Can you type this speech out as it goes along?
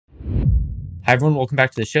Hi, everyone. Welcome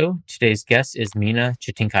back to the show. Today's guest is Mina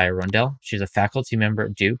Çetinkaya-Rundel. She's a faculty member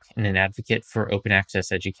at Duke and an advocate for open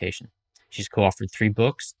access education. She's co-authored 3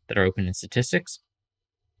 books that are open in statistics,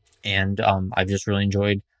 and I've just really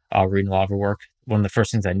enjoyed reading a lot of her work. One of the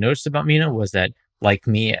first things I noticed about Mina was that, like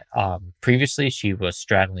me previously, she was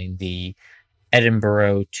straddling the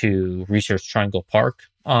Edinburgh to Research Triangle Park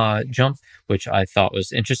jump, which I thought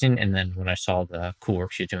was interesting. And then when I saw the cool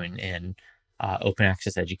work she's doing in open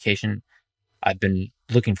access education, I've been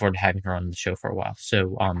looking forward to having her on the show for a while.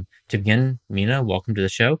 So to begin, Mina, welcome to the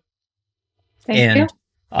show. Thank you.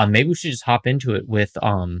 And maybe we should just hop into it with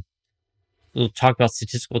we'll talk about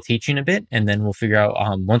statistical teaching a bit, and then we'll figure out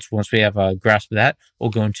once we have a grasp of that,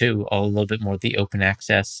 we'll go into a little bit more of the open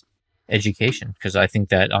access education, because I think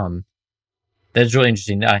that that's really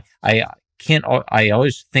interesting. I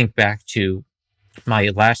always think back to my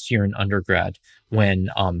last year in undergrad when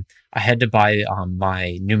I had to buy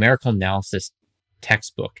my numerical analysis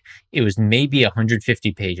textbook. It was maybe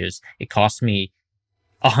 150 pages. It cost me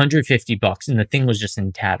 $150, and the thing was just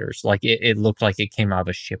in tatters. Like it looked like it came out of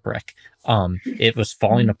a shipwreck. It was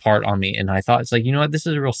falling apart on me, and I thought, it's like, you know what, this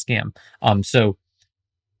is a real scam. So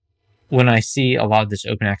when I see a lot of this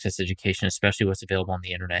open access education, especially what's available on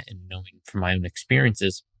the internet, and knowing from my own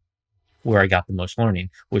experiences where I got the most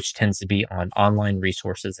learning, which tends to be on online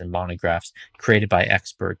resources and monographs created by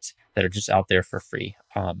experts that are just out there for free.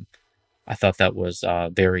 I thought that was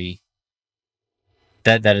that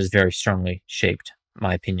is very strongly shaped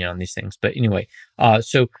my opinion on these things. But anyway,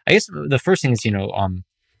 so I guess the first thing is,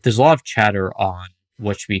 there's a lot of chatter on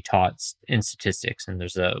what should be taught in statistics, and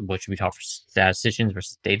there's what should be taught for statisticians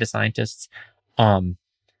versus data scientists. But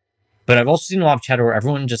I've also seen a lot of chatter where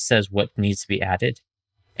everyone just says what needs to be added,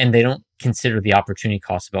 and they don't consider the opportunity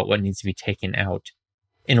cost about what needs to be taken out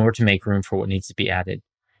in order to make room for what needs to be added.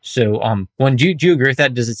 So, do you agree with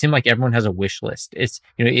that? Does it seem like everyone has a wish list? It's,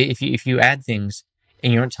 if you add things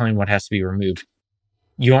and you aren't telling what has to be removed,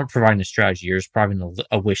 you aren't providing a strategy. You're just providing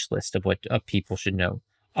a wish list of what people should know.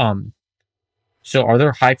 So, are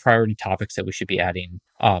there high priority topics that we should be adding,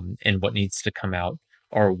 and what needs to come out,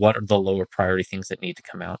 or what are the lower priority things that need to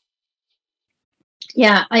come out?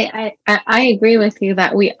 Yeah, I agree with you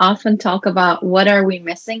that we often talk about what are we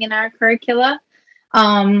missing in our curricula,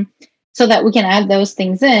 um, so that we can add those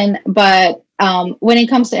things in. But when it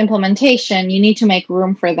comes to implementation, you need to make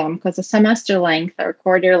room for them because the semester length or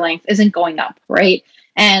quarter length isn't going up, right?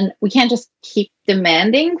 And we can't just keep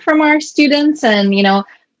demanding from our students and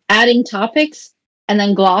adding topics and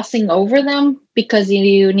then glossing over them because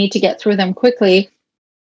you need to get through them quickly.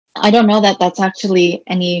 I don't know that that's actually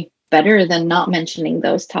any better than not mentioning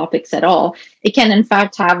those topics at all. It can, in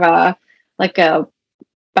fact, have a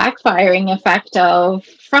backfiring effect of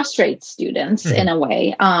frustrate students in Mhm. a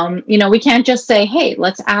way. We can't just say, "Hey,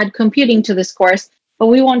 let's add computing to this course," but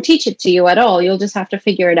we won't teach it to you at all. You'll just have to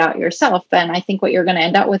figure it out yourself. Then I think what you're going to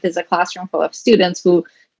end up with is a classroom full of students who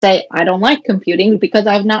say, "I don't like computing because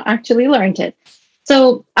I've not actually learned it."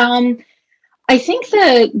 So I think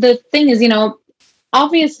the thing is,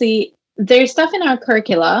 obviously there's stuff in our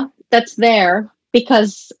curricula that's there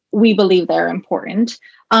because we believe they're important.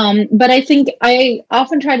 But I think I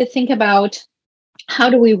often try to think about how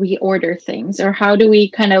do we reorder things, or how do we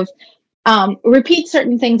kind of repeat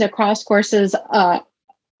certain things across courses,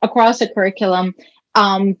 across a curriculum.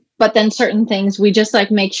 But then certain things we just like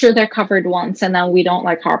make sure they're covered once, and then we don't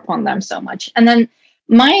like harp on them so much. And then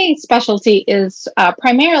my specialty is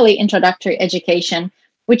primarily introductory education,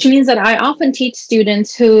 which means that I often teach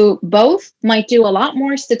students who both might do a lot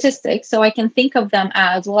more statistics. So I can think of them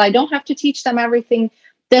as, well, I don't have to teach them everything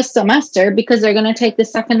this semester because they're going to take the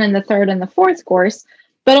second and the third and the fourth course.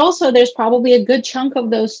 But also, there's probably a good chunk of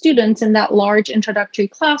those students in that large introductory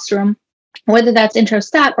classroom, whether that's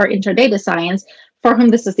intro-stat or intro-data science, for whom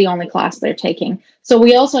this is the only class they're taking. So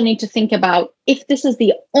we also need to think about, if this is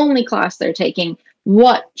the only class they're taking,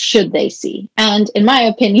 what should they see? And in my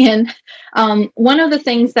opinion, one of the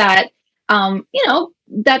things that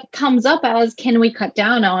that comes up as, can we cut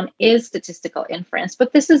down on, is statistical inference.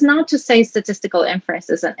 But this is not to say statistical inference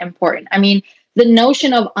isn't important. I mean, the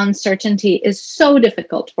notion of uncertainty is so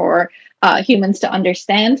difficult for humans to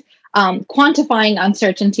understand. Quantifying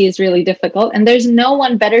uncertainty is really difficult, and there's no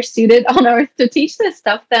one better suited on earth to teach this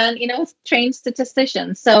stuff than trained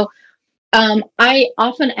statisticians. So I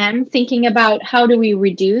often am thinking about, how do we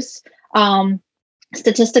reduce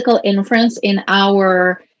statistical inference in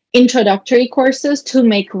our introductory courses to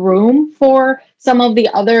make room for some of the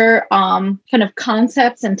other kind of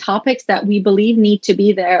concepts and topics that we believe need to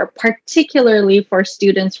be there, particularly for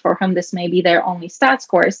students for whom this may be their only stats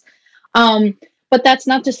course. But that's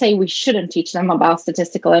not to say we shouldn't teach them about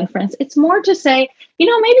statistical inference. It's more to say,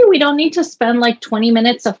 maybe we don't need to spend like 20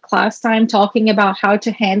 minutes of class time talking about how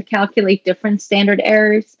to hand calculate different standard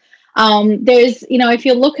errors. If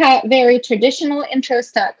you look at very traditional intro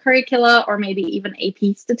stat curricula or maybe even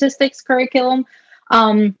AP statistics curriculum,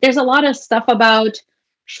 there's a lot of stuff about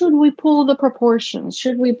should we pull the proportions,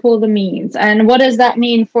 should we pull the means, and what does that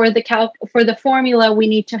mean for the formula we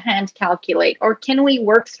need to hand calculate, or can we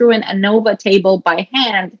work through an ANOVA table by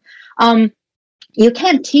hand? You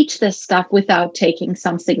can't teach this stuff without taking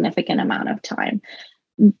some significant amount of time,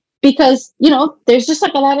 because there's just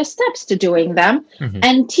like a lot of steps to doing them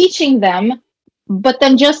and teaching them. But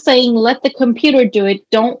then just saying let the computer do it,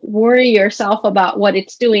 don't worry yourself about what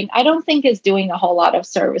it's doing, I don't think is doing a whole lot of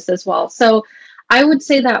service as well. So I would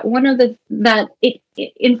say that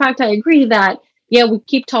in fact, I agree that, yeah, we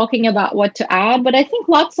keep talking about what to add, but I think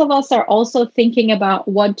lots of us are also thinking about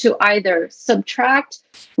what to either subtract,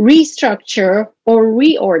 restructure, or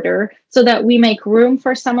reorder so that we make room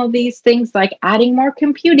for some of these things, like adding more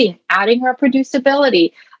computing, adding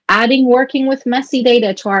reproducibility, adding working with messy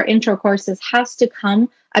data to our intro courses has to come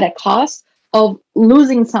at a cost of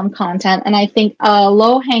losing some content. And I think a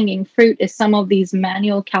low-hanging fruit is some of these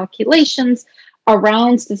manual calculations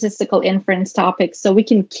around statistical inference topics, so we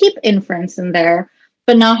can keep inference in there,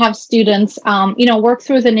 but not have students, work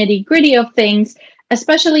through the nitty-gritty of things,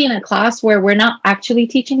 especially in a class where we're not actually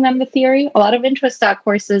teaching them the theory. A lot of intro stat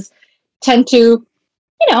courses tend to,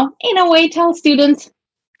 in a way, tell students,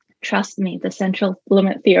 trust me, the central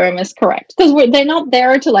limit theorem is correct, because they're not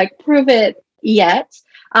there to like prove it yet.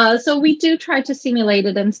 So we do try to simulate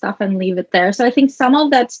it and stuff and leave it there. So I think some of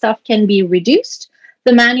that stuff can be reduced,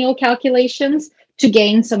 the manual calculations, to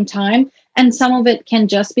gain some time, and some of it can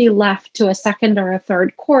just be left to a second or a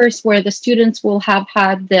third course where the students will have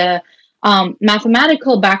had the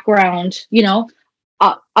mathematical background,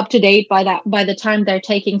 up to date by the time they're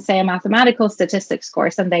taking, say, a mathematical statistics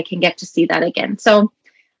course, and they can get to see that again. So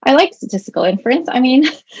I like statistical inference. I mean,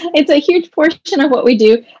 it's a huge portion of what we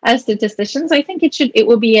do as statisticians. I think it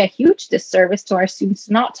would be a huge disservice to our students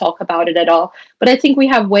to not talk about it at all. But I think we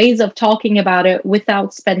have ways of talking about it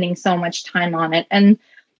without spending so much time on it. And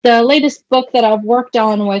the latest book that I've worked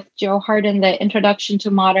on with Joe Harden, The Introduction to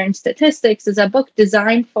Modern Statistics, is a book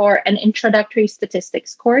designed for an introductory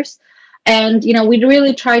statistics course. And, we'd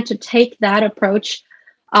really try to take that approach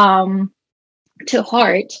to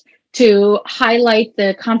heart, to highlight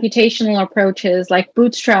the computational approaches like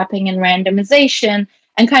bootstrapping and randomization,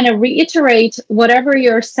 and kind of reiterate whatever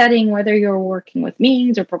you're setting, whether you're working with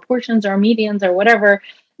means or proportions or medians or whatever,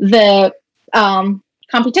 the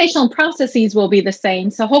computational processes will be the same.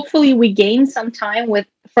 So hopefully we gain some time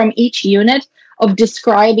from each unit of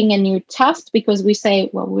describing a new test, because we say,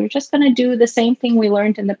 well, we're just going to do the same thing we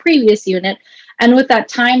learned in the previous unit. And with that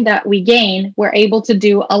time that we gain, we're able to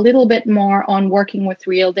do a little bit more on working with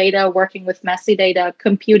real data, working with messy data,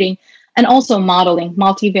 computing, and also modeling,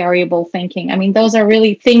 multivariable thinking. I mean, those are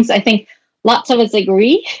really things I think lots of us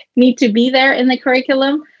agree need to be there in the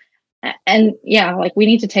curriculum. And yeah, like we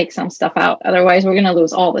need to take some stuff out. Otherwise, we're going to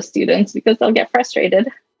lose all the students because they'll get frustrated.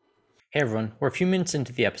 Hey everyone, we're a few minutes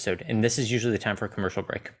into the episode, and this is usually the time for a commercial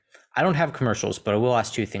break. I don't have commercials, but I will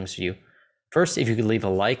ask two things of you. First, if you could leave a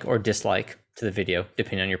like or dislike to the video,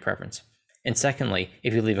 depending on your preference. And secondly,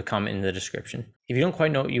 if you leave a comment in the description. If you don't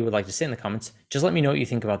quite know what you would like to say in the comments, just let me know what you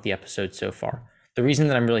think about the episode so far. The reason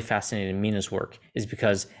that I'm really fascinated in Mina's work is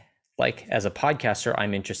because, as a podcaster,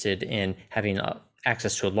 I'm interested in having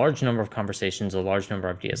access to a large number of conversations, a large number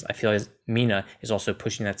of ideas. I feel like Mina is also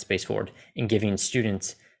pushing that space forward and giving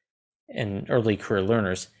students and early career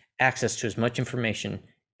learners access to as much information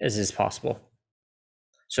as is possible.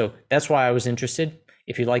 So that's why I was interested.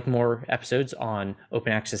 If you'd like more episodes on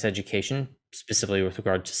open access education, specifically with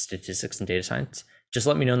regard to statistics and data science, just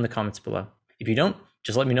let me know in the comments below. If you don't,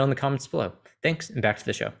 just let me know in the comments below. Thanks, and back to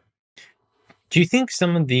the show. Do you think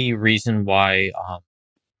some of the reason why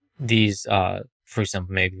these, for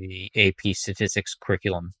example, maybe the AP statistics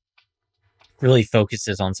curriculum really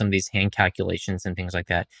focuses on some of these hand calculations and things like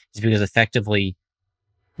that is because effectively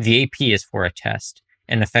the AP is for a test,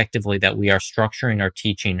 and effectively that we are structuring our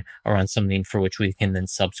teaching around something for which we can then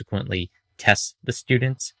subsequently test the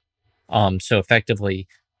students. So effectively,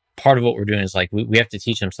 part of what we're doing is we have to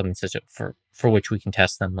teach them something for which we can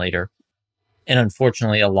test them later. And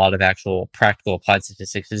unfortunately, a lot of actual practical applied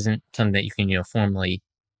statistics isn't something that you can uniformly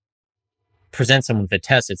present someone with a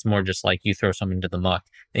test. It's more just like you throw someone into the muck,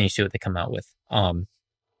 then you see what they come out with. What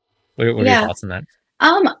are your thoughts on that?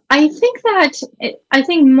 I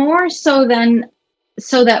think more so than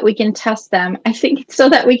so that we can test them. I think it's so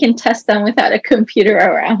that we can test them without a computer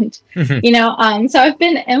around. So I've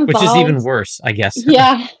been Which is even involved. worse, I guess.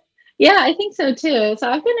 Yeah, yeah, I think so too. So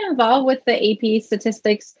I've been involved with the AP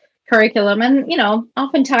statistics curriculum, and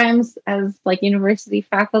oftentimes as like university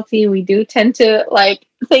faculty, we do tend to like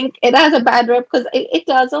think it has a bad rep because it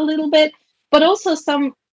does a little bit, but also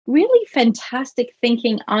some really fantastic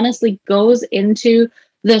thinking honestly goes into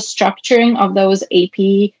the structuring of those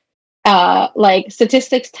AP like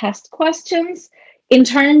statistics test questions in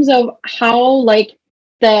terms of how I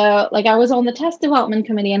was on the test development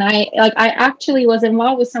committee, and I actually was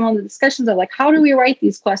involved with some of the discussions of like how do we write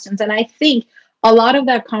these questions. And I think a lot of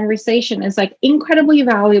that conversation is like incredibly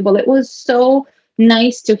valuable. It was so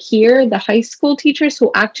nice to hear the high school teachers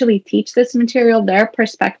who actually teach this material, their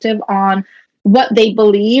perspective on what they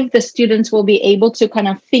believe the students will be able to kind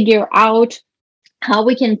of figure out, how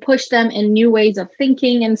we can push them in new ways of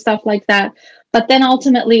thinking and stuff like that. But then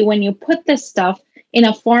ultimately, when you put this stuff in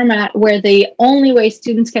a format where the only way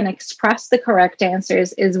students can express the correct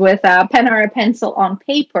answers is with a pen or a pencil on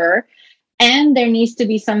paper, and there needs to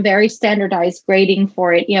be some very standardized grading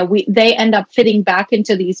for it, they end up fitting back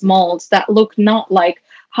into these molds that look not like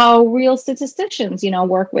how real statisticians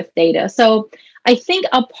work with data. So I think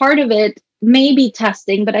a part of it may be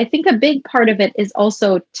testing, but I think a big part of it is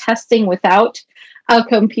also testing without a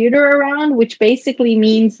computer around, which basically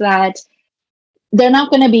means that they're not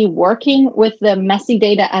going to be working with the messy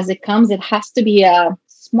data as it comes. It has to be a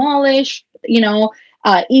smallish,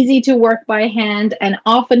 easy to work by hand, and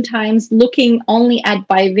oftentimes looking only at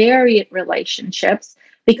bivariate relationships,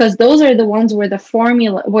 because those are the ones where the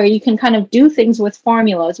formula, where you can kind of do things with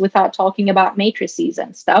formulas without talking about matrices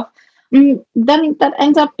and stuff. Then that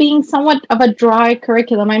ends up being somewhat of a dry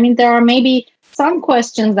curriculum. I mean, there are maybe some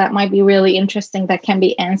questions that might be really interesting that can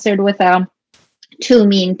be answered with a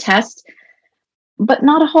two-mean test, but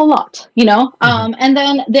not a whole lot. And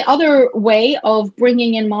then the other way of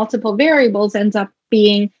bringing in multiple variables ends up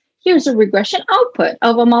being, here's a regression output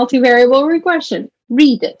of a multivariable regression.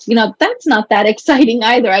 Read it. That's not that exciting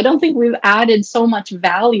either. I don't think we've added so much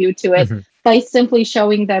value to it by simply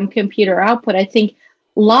showing them computer output. I think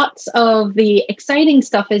lots of the exciting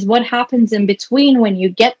stuff is what happens in between when you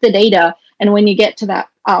get the data and when you get to that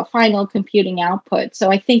final computing output. So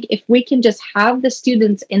I think if we can just have the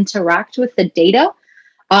students interact with the data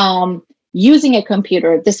using a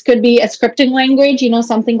computer, this could be a scripting language,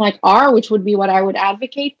 something like R, which would be what I would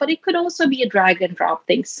advocate, but it could also be a drag and drop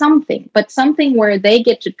thing, but something where they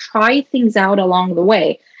get to try things out along the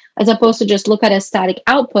way, as opposed to just look at a static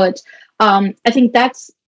output. I think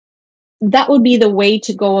that would be the way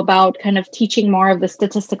to go about kind of teaching more of the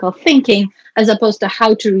statistical thinking, as opposed to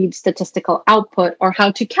how to read statistical output or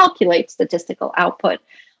how to calculate statistical output.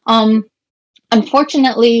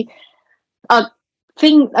 Unfortunately, a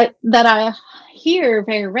thing that I hear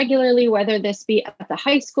very regularly, whether this be at the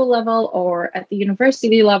high school level or at the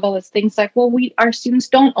university level, is things like, well, our students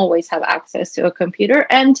don't always have access to a computer.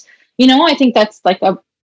 And, I think that's like a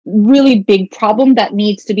really big problem that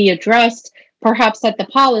needs to be addressed, perhaps at the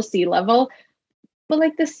policy level. But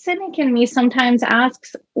like the cynic in me sometimes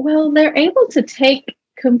asks, well, they're able to take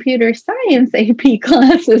computer science AP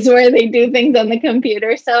classes where they do things on the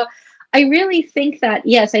computer. So I really think that,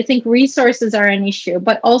 yes, I think resources are an issue,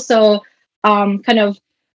 but also kind of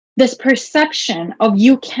this perception of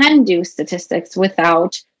you can do statistics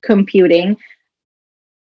without computing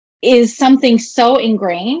is something so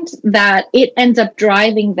ingrained that it ends up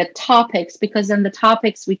driving the topics, because then the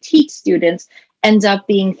topics we teach students ends up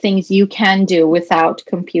being things you can do without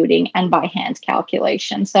computing and by hand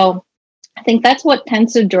calculation. So I think that's what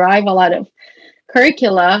tends to drive a lot of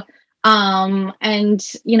curricula. And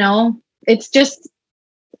it's just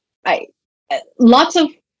lots of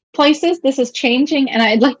places this is changing, and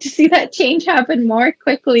I'd like to see that change happen more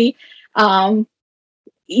quickly.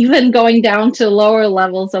 Even going down to lower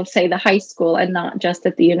levels of, say, the high school, and not just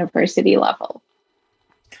at the university level.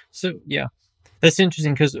 So yeah, that's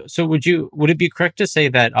interesting. Would it be correct to say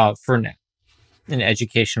that for an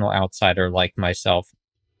educational outsider like myself,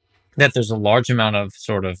 that there's a large amount of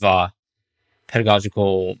sort of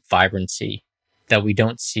pedagogical vibrancy that we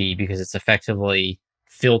don't see because it's effectively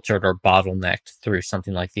filtered or bottlenecked through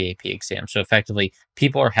something like the AP exam? So effectively,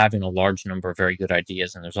 people are having a large number of very good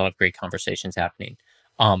ideas, and there's a lot of great conversations happening.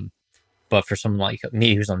 But for someone like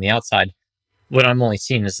me who's on the outside, what I'm only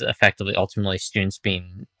seeing is effectively ultimately students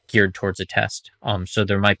being geared towards a test. So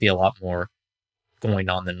there might be a lot more going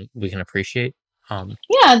on than we can appreciate.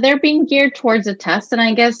 Yeah, they're being geared towards a test. And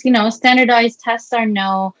I guess, standardized tests are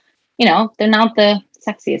they're not the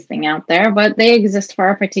sexiest thing out there, but they exist for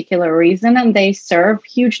a particular reason and they serve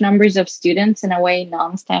huge numbers of students in a way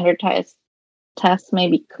non-standardized tests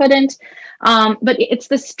maybe couldn't. But it's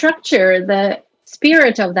the structure, the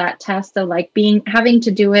spirit of that test of like having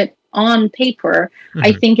to do it on paper,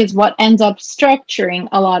 I Hmm. think is what ends up structuring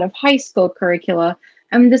a lot of high school curricula.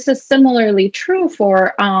 And this is similarly true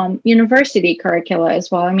for university curricula as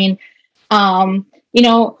well. I mean,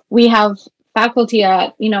 we have faculty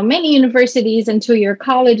at, many universities and 2-year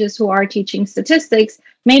colleges who are teaching statistics,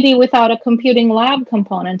 maybe without a computing lab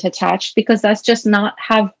component attached, because that's just not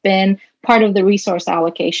have been part of the resource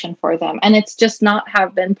allocation for them. And it's just not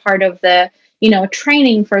have been part of the,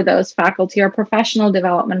 training for those faculty or professional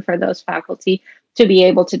development for those faculty to be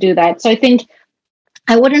able to do that. So I think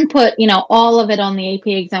I wouldn't put, all of it on the AP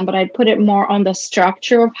exam, but I'd put it more on the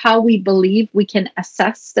structure of how we believe we can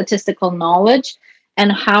assess statistical knowledge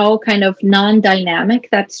and how kind of non-dynamic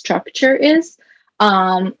that structure is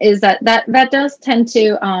that does tend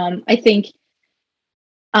to, I think,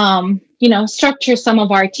 structure some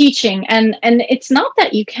of our teaching. And it's not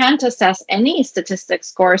that you can't assess any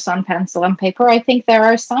statistics course on pencil and paper. I think there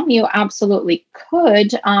are some you absolutely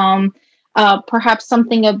could. Perhaps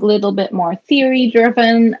something a little bit more theory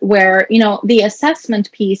driven, where the assessment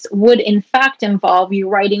piece would in fact involve you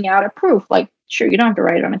writing out a proof. Like, sure, you don't have to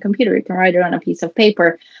write it on a computer, you can write it on a piece of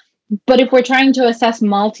paper. But if we're trying to assess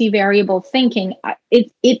multivariable thinking,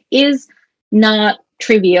 it is not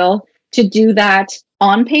trivial to do that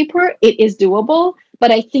on paper. It is doable,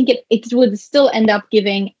 but I think it would still end up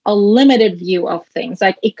giving a limited view of things.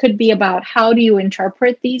 Like, it could be about how do you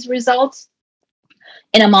interpret these results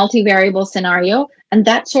in a multivariable scenario. And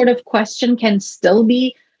that sort of question can still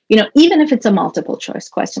be, even if it's a multiple choice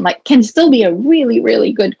question, like, can still be a really,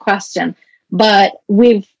 really good question. But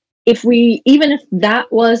even if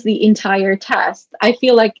that was the entire test, I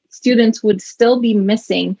feel like students would still be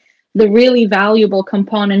missing the really valuable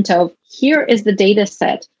component of, here is the data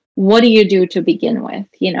set. What do you do to begin with?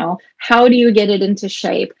 How do you get it into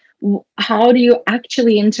shape? How do you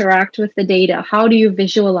actually interact with the data? How do you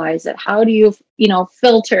visualize it? How do you,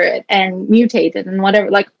 filter it and mutate it and whatever?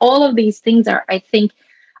 Like, all of these things are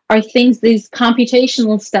things, these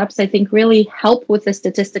computational steps, I think, really help with the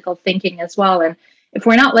statistical thinking as well. And if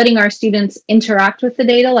we're not letting our students interact with the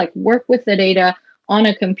data, like work with the data on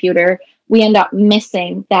a computer, we end up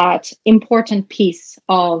missing that important piece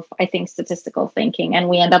of, I think, statistical thinking. And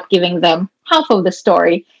we end up giving them half of the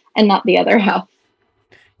story and not the other half.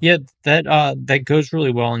 Yeah, that goes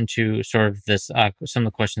really well into sort of this some of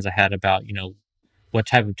the questions I had about what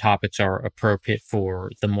type of topics are appropriate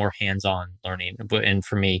for the more hands-on learning. And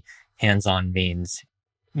for me, hands-on means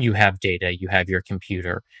you have data, you have your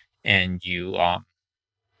computer, and you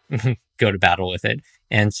go to battle with it.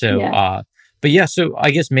 And so, Yeah. but yeah, so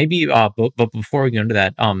I guess maybe, but before we go into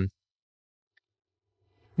that,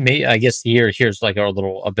 I guess here's like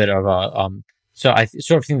a bit of a So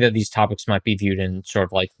sort of think that these topics might be viewed in sort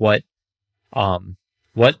of like um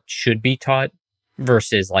what should be taught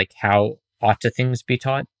versus like how ought to things be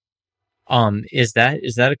taught. Is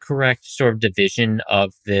that a correct sort of division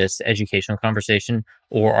of this educational conversation,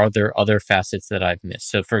 or are there other facets that I've missed?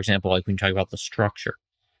 So, for example, like when you talk about the structure,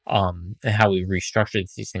 and how we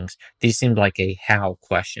restructured these things, these seemed like a how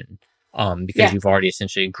question, because Yeah. you've already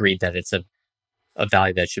essentially agreed that it's a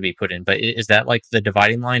value that should be put in. But is that like the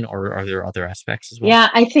dividing line, or are there other aspects as well? Yeah,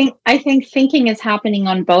 I think thinking is happening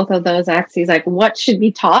on both of those axes. Like, what should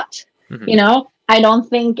be taught? Hmm. I don't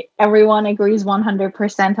think everyone agrees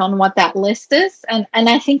 100% on what that list is, and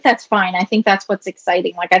I think that's fine. I think that's what's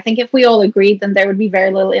exciting. Like, I think if we all agreed, then there would be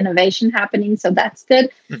very little innovation happening. So that's good.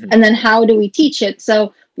 Hmm. And then how do we teach it?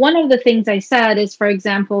 So one of the things I said is, for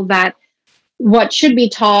example, that what should be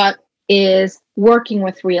taught is working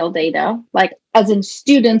with real data, like, as in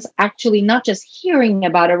students actually not just hearing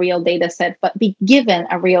about a real data set, but be given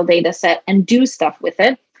a real data set and do stuff with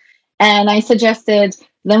it. And I suggested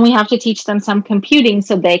then we have to teach them some computing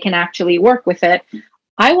so they can actually work with it.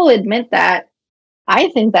 I will admit that I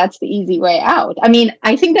think that's the easy way out. I mean,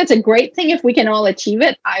 I think that's a great thing. If we can all achieve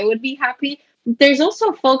it, I would be happy. There's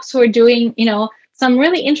also folks who are doing, some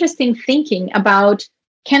really interesting thinking about,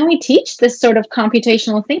 can we teach this sort of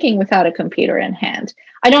computational thinking without a computer in hand?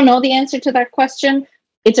 I don't know the answer to that question.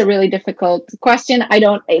 It's a really difficult question.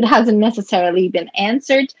 It hasn't necessarily been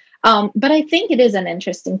answered. But I think it is an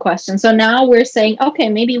interesting question. So now we're saying, okay,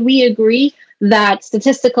 maybe we agree that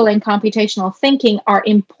statistical and computational thinking are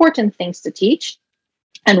important things to teach.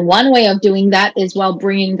 And one way of doing that is while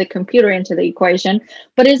bringing the computer into the equation.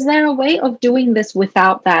 But is there a way of doing this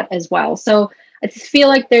without that as well? So I feel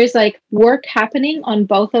like there's like work happening on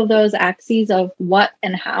both of those axes of what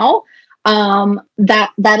and how.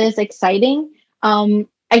 That is exciting.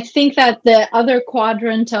 I think that the other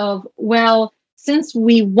quadrant of, well, since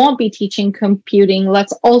we won't be teaching computing,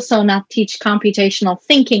 let's also not teach computational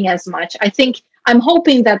thinking as much. I'm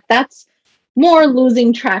hoping that that's more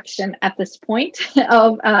losing traction at this point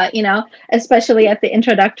of, especially at the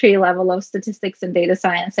introductory level of statistics and data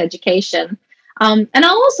science education. And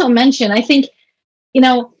I'll also mention, I think, you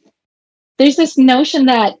know, there's this notion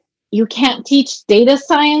that you can't teach data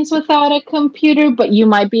science without a computer, but you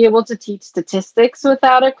might be able to teach statistics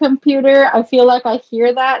without a computer. I feel like I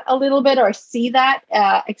hear that a little bit or see that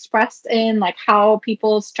expressed in like how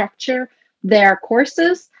people structure their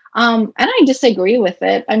courses. And I disagree with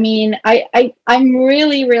it. I mean, I'm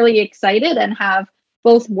really, really excited and have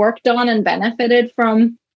both worked on and benefited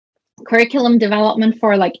from curriculum development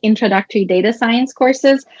for like introductory data science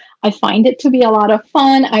courses. I find it to be a lot of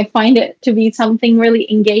fun. I find it to be something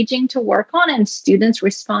really engaging to work on, and students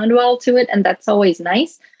respond well to it, and that's always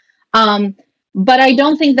nice. But I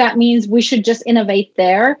don't think that means we should just innovate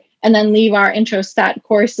there and then leave our intro stat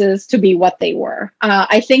courses to be what they were.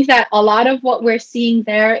 I think that a lot of what we're seeing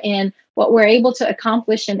there in what we're able to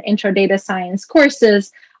accomplish in intro data science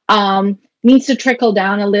courses needs to trickle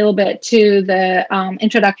down a little bit to the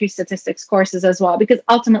introductory statistics courses as well, because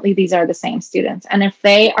ultimately these are the same students. And if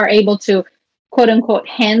they are able to, quote unquote,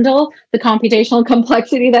 handle the computational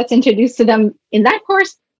complexity that's introduced to them in that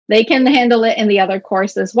course, they can handle it in the other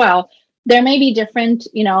course as well. There may be different,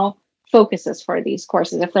 focuses for these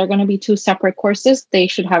courses. If they're going to be two separate courses, they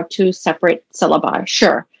should have two separate syllabi,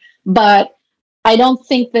 sure. But I don't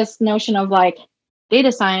think this notion of like,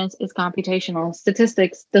 data science is computational.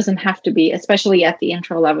 Statistics doesn't have to be, especially at the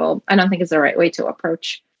intro level. I don't think it's the right way to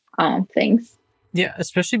approach things. Yeah,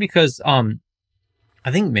 especially because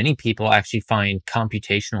I think many people actually find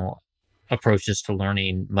computational approaches to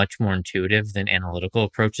learning much more intuitive than analytical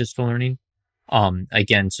approaches to learning.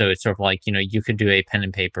 Again, so it's sort of like, you could do a pen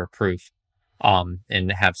and paper proof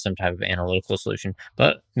and have some type of analytical solution.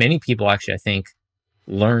 But many people actually, I think,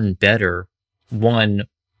 learn better, one,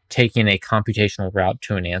 taking a computational route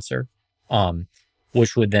to an answer,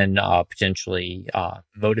 which would then potentially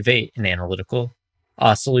motivate an analytical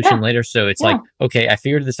solution Yeah, later. So it's yeah, like, okay, I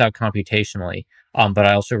figured this out computationally, but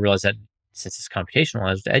I also realized that since it's computational,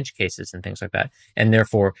 there's edge cases and things like that, and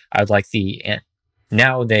therefore I'd like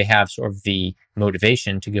now they have sort of the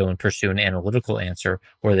motivation to go and pursue an analytical answer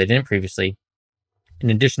where they didn't previously. In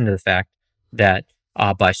addition to the fact that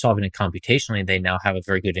by solving it computationally, they now have a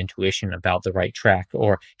very good intuition about the right track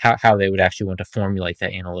or how they would actually want to formulate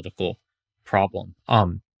that analytical problem.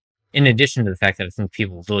 In addition to the fact that I think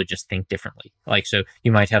people really just think differently. Like, so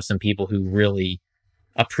you might have some people who really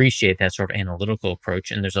appreciate that sort of analytical approach,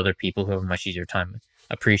 and there's other people who have a much easier time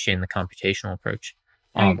appreciating the computational approach.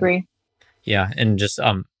 I Um, agree. yeah, and just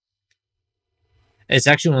it's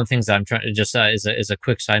actually one of the things that I'm trying to just as a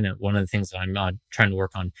quick side note. One of the things that I'm trying to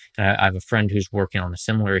work on, and I have a friend who's working on a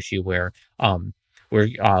similar issue where we're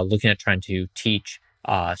looking at trying to teach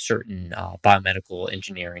certain biomedical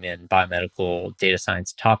engineering and biomedical data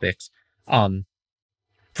science topics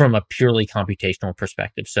from a purely computational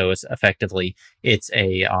perspective. So it's effectively it's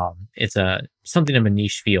a something of a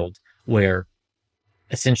niche field where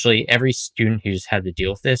essentially every student who's had to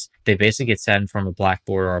deal with this, they basically get sat in front of a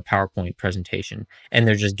blackboard or a PowerPoint presentation, and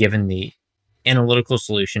they're just given the analytical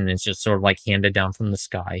solution. And it's just sort of like handed down from the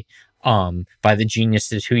sky by the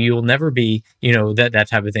geniuses who you'll never be, that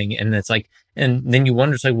type of thing. And it's like, and then you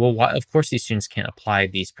wonder, it's like, well, why? Of course, these students can't apply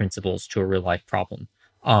these principles to a real life problem,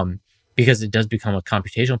 because it does become a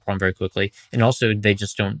computational problem very quickly, and also they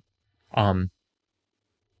just don't.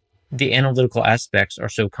 The analytical aspects are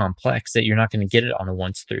so complex that you're not going to get it on a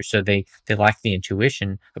once through. So they lack the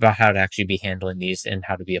intuition about how to actually be handling these and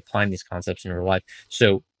how to be applying these concepts in real life.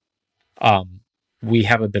 So we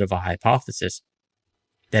have a bit of a hypothesis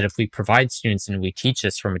that if we provide students and we teach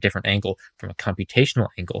this from a different angle, from a computational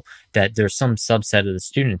angle, that there's some subset of the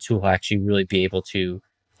students who will actually really be able to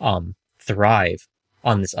thrive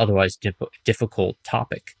on this otherwise difficult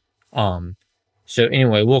topic. So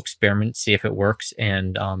anyway, we'll experiment, see if it works,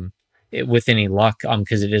 and with any luck,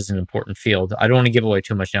 because it is an important field. I don't want to give away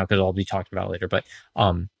too much now because I'll be talking about it later. But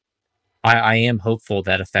I am hopeful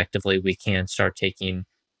that effectively we can start taking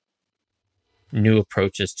new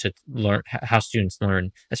approaches to learn how students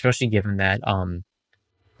learn, especially given that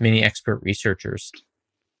many expert researchers.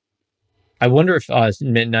 I wonder if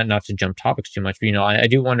not to jump topics too much, but I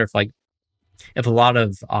do wonder if a lot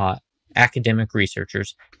of academic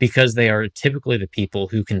researchers, because they are typically the people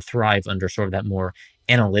who can thrive under sort of that more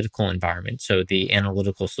analytical environment, so the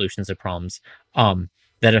analytical solutions of problems,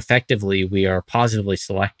 that effectively we are positively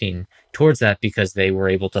selecting towards that because they were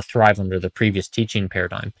able to thrive under the previous teaching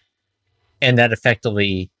paradigm. And that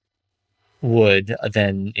effectively would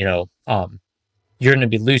then, you're going to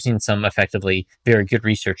be losing some effectively very good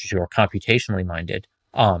researchers who are computationally minded.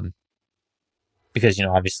 Because,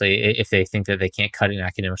 obviously, if they think that they can't cut in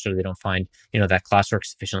academics or they don't find, that classwork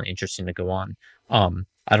sufficiently interesting to go on.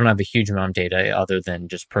 I don't have a huge amount of data other than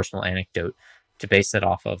just personal anecdote to base that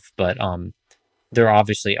off of, but there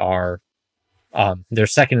obviously are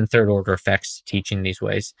there's second and third order effects to teaching these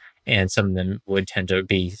ways, and some of them would tend to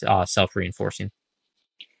be self-reinforcing.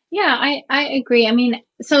 Yeah, I agree. I mean,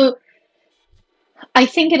 so I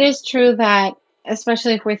think it is true that,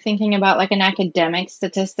 especially if we're thinking about like an academic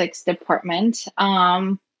statistics department,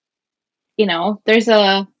 there's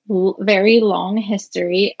a very long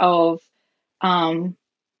history of um,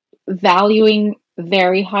 valuing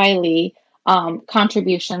very highly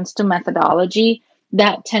contributions to methodology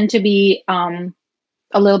that tend to be a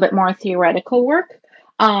little bit more theoretical work.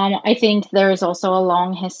 I think there's also a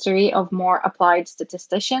long history of more applied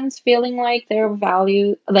statisticians feeling like their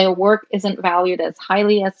work isn't valued as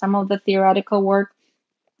highly as some of the theoretical work.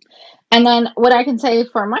 And then what I can say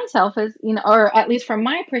for myself is, or at least from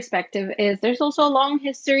my perspective, is there's also a long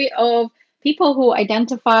history of people who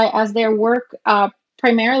identify as their work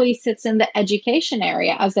primarily sits in the education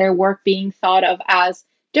area, as their work being thought of as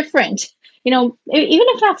different, even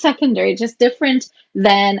if not secondary, just different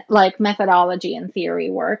than like methodology and theory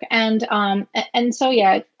work. And so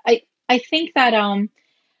yeah, I think that I'm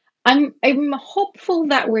hopeful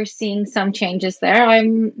that we're seeing some changes there.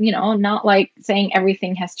 I'm, not like saying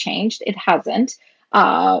everything has changed. It hasn't.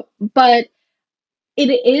 But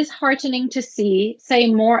it is heartening to see,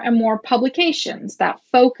 say, more and more publications that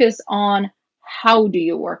focus on how do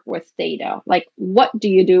you work with data? Like, what do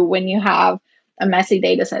you do when you have a messy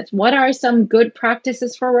data set? What are some good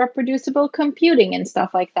practices for reproducible computing and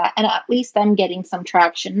stuff like that? And at least I'm getting some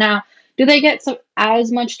traction. Now, do they get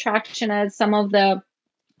as much traction as some of the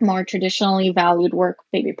more traditionally valued work?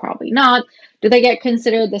 Maybe probably not. Do they get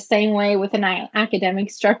considered the same way with an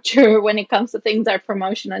academic structure when it comes to things like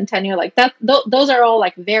promotion and tenure? Like that, those are all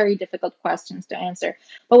like very difficult questions to answer.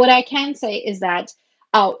 But what I can say is that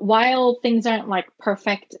while things aren't like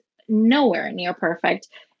perfect, nowhere near perfect,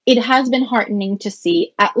 it has been heartening to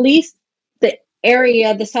see at least the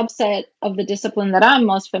area, the subset of the discipline that I'm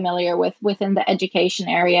most familiar with within the education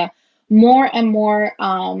area, more and more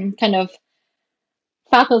kind of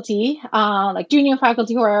faculty, like junior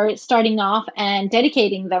faculty who are starting off and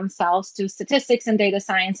dedicating themselves to statistics and data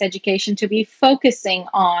science education, to be focusing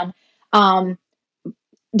on um,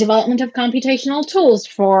 development of computational tools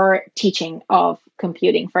for teaching of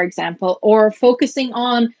computing, for example, or focusing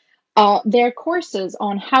on their courses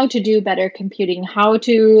on how to do better computing, how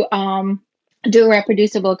to do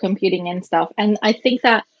reproducible computing and stuff. And I think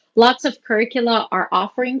that lots of curricula are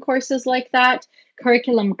offering courses like that.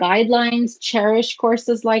 Curriculum guidelines cherish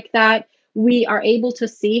courses like that. We are able to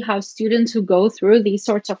see how students who go through these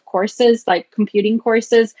sorts of courses, like computing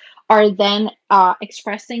courses, are then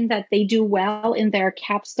expressing that they do well in their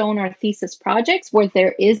capstone or thesis projects, where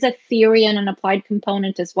there is a theory and an applied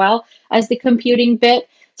component as well as the computing bit.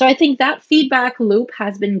 So I think that feedback loop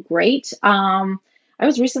has been great. I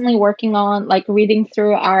was recently working on like reading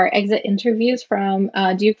through our exit interviews from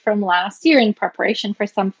Duke from last year in preparation for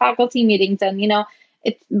some faculty meetings, and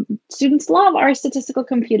it's students love our statistical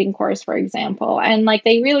computing course, for example, and like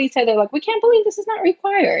they really say, they're like, we can't believe this is not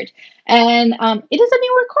required. And it is a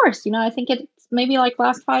newer course. I think it's maybe like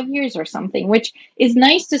last 5 years or something, which is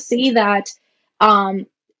nice to see that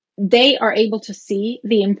they are able to see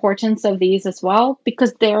the importance of these as well,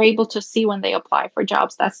 because they're able to see when they apply for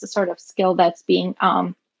jobs. That's the sort of skill that's being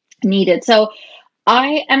needed. So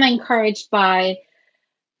I am encouraged by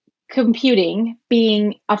computing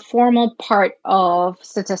being a formal part of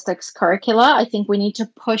statistics curricula. I think we need to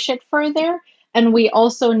push it further. And we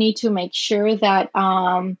also need to make sure that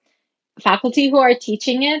faculty who are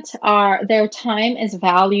teaching it, their time is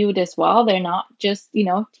valued as well. They're not just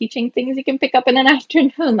teaching things you can pick up in an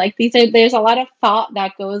afternoon. Like there's a lot of thought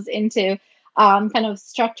that goes into kind of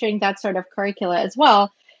structuring that sort of curricula as well.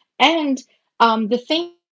 And the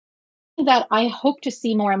thing that I hope to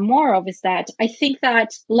see more and more of is that I think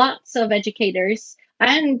that lots of educators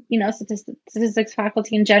and statistics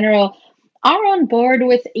faculty in general are on board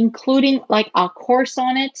with including like a course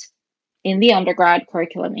on it in the undergrad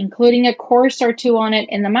curriculum, including a course or two on it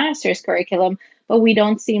in the master's curriculum, but we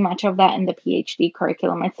don't see much of that in the PhD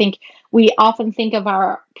curriculum. I think we often think of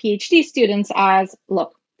our PhD students as,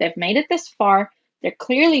 look, they've made it this far, they're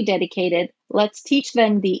clearly dedicated, let's teach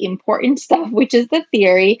them the important stuff, which is the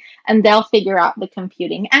theory, and they'll figure out the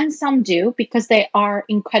computing. And some do, because they are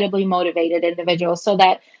incredibly motivated individuals. So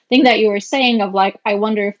that thing that you were saying of like, I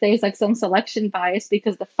wonder if there's like some selection bias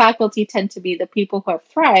because the faculty tend to be the people who have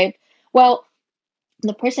thrived. Well,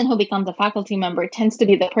 the person who becomes a faculty member tends to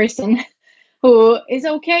be the person who is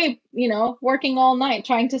okay, working all night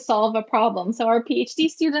trying to solve a problem. So our PhD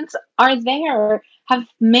students are there, have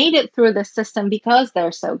made it through the system because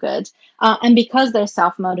they're so good, and because they're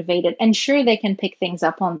self-motivated. And sure, they can pick things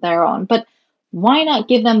up on their own, but why not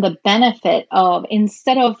give them the benefit of,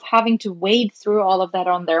 instead of having to wade through all of that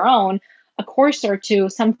on their own, a course or two,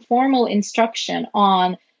 some formal instruction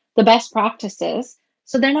on the best practices,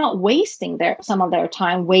 so they're not wasting some of their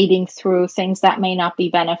time wading through things that may not be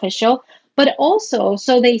beneficial, but also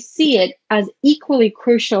so they see it as equally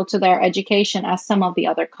crucial to their education as some of the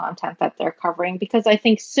other content that they're covering. Because I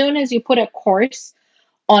think soon as you put a course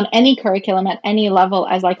on any curriculum at any level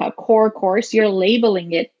as like a core course, you're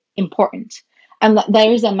labeling it important. And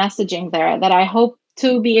there's a messaging there that I hope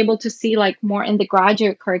to be able to see like more in the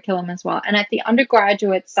graduate curriculum as well. And at the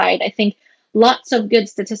undergraduate side, I think lots of good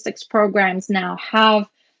statistics programs now have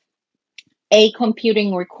a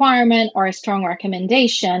computing requirement or a strong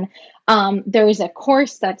recommendation. There is a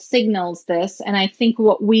course that signals this. And I think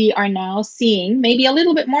what we are now seeing, maybe a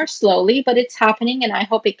little bit more slowly, but it's happening, and I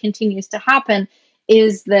hope it continues to happen,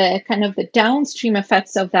 is the kind of the downstream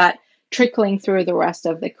effects of that trickling through the rest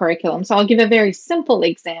of the curriculum. So I'll give a very simple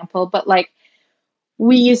example, but like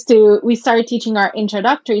we started teaching our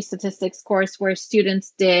introductory statistics course where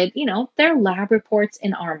students did, their lab reports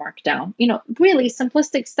in R Markdown, really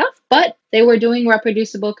simplistic stuff, but they were doing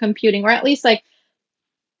reproducible computing, or at least like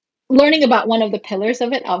learning about one of the pillars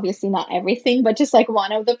of it, obviously not everything, but just like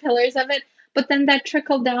one of the pillars of it. But then that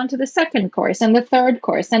trickled down to the second course and the third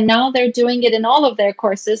course. And now they're doing it in all of their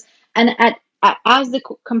courses. And as the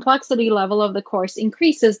complexity level of the course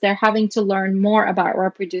increases, they're having to learn more about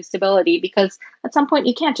reproducibility, because at some point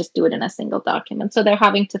you can't just do it in a single document. So they're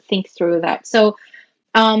having to think through that. So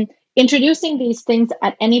introducing these things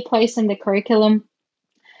at any place in the curriculum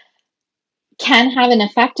can have an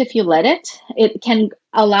effect if you let it. It can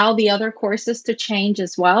allow the other courses to change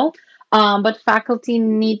as well. But faculty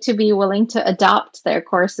need to be willing to adopt their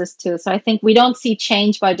courses too. So I think we don't see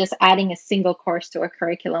change by just adding a single course to a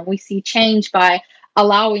curriculum. We see change by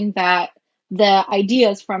allowing that the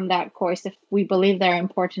ideas from that course, if we believe they're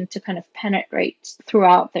important, to kind of penetrate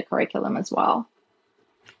throughout the curriculum as well.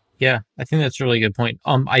 Yeah, I think that's a really good point.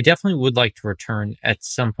 I definitely would like to return at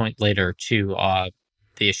some point later to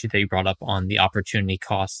the issue that you brought up on the opportunity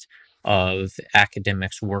cost of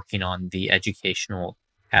academics working on the educational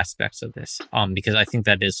aspects of this. Because I think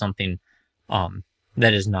that is something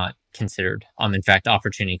that is not considered. In fact,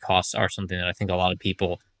 opportunity costs are something that I think a lot of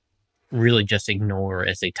people really just ignore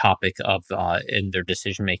as a topic of in their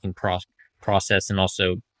decision making process, and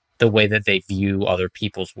also the way that they view other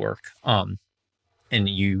people's work. And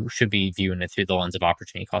you should be viewing it through the lens of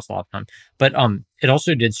opportunity cost a lot of time. But it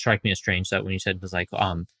also did strike me as strange that when you said it was like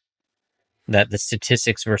that the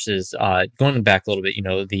statistics versus going back a little bit,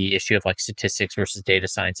 the issue of like statistics versus data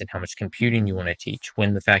science and how much computing you want to teach.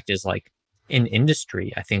 When the fact is, like, in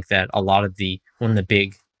industry, I think that a lot of one of the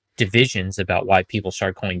big divisions about why people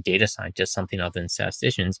started calling data scientists something other than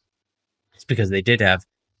statisticians is because they did have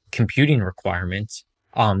computing requirements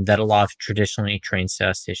that a lot of traditionally trained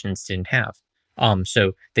statisticians didn't have.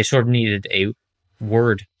 So they sort of needed a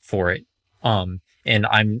word for it. And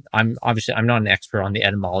I'm obviously I'm not an expert on the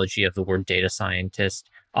etymology of the word data scientist.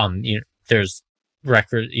 There's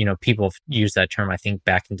people have used that term, I think,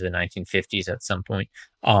 back into the 1950s at some point.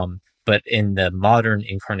 But in the modern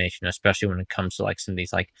incarnation, especially when it comes to like some of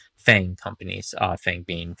these like FANG companies, FANG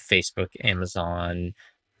being Facebook, Amazon,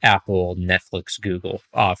 Apple, Netflix, Google,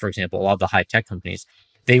 for example, a lot of the high tech companies,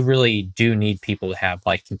 they really do need people to have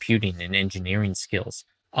like computing and engineering skills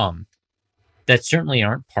that certainly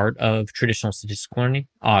aren't part of traditional statistical learning,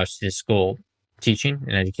 statistical teaching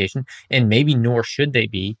and education, and maybe nor should they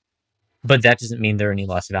be. But that doesn't mean they're any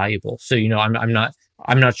less valuable. So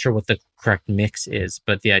I'm not sure what the correct mix is,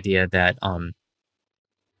 but the idea that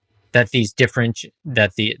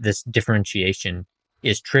this differentiation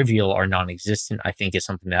is trivial or non-existent, I think, is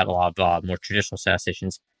something that a lot of more traditional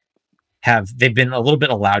statisticians they've been a little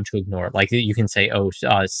bit allowed to ignore it. Like you can say, oh,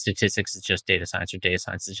 statistics is just data science, or data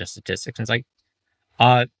science is just statistics. And it's like,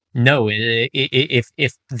 no,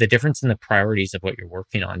 if the difference in the priorities of what you're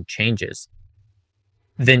working on changes,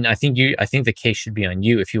 then I think the case should be on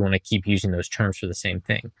you if you want to keep using those terms for the same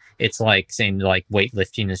thing. It's like saying like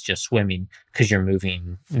weightlifting is just swimming because you're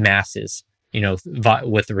moving masses,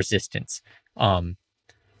 with resistance. But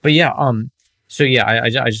yeah, So yeah, I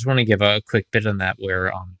just want to give a quick bit on that where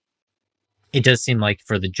it does seem like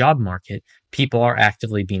for the job market, people are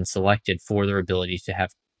actively being selected for their ability to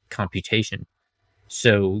have computation.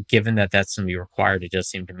 So given that that's going to be required, it does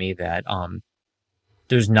seem to me that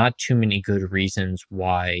there's not too many good reasons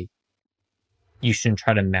why you shouldn't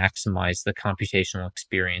try to maximize the computational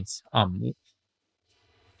experience.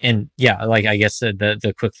 And yeah, like I guess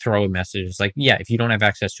the quick throwaway message is like, yeah, if you don't have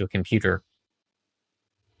access to a computer,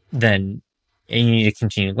 then and you need to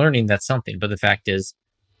continue learning. That's something. But the fact is,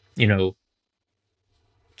 you know,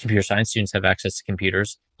 computer science students have access to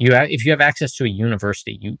computers. If you have access to a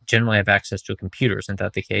university, you generally have access to a computer. Isn't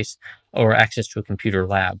that the case? Or access to a computer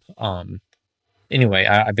lab. Anyway,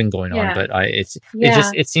 I've been going on, Yeah. but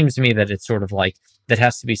Yeah. it seems to me that it's sort of like that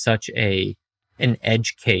has to be such an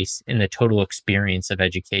edge case in the total experience of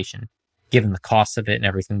education, given the cost of it and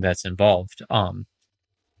everything that's involved.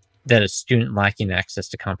 That a student lacking access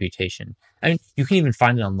to computation. I mean, you can even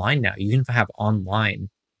find it online now. You can have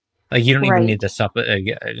online, like you don't even need Right. the stuff. And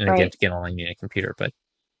again, Right. to get online, you need a computer. But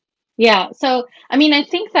Yeah. So, I mean, I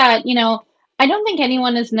think that, I don't think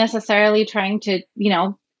anyone is necessarily trying to,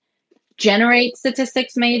 generate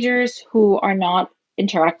statistics majors who are not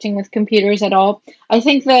interacting with computers at all. I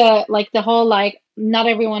think the whole not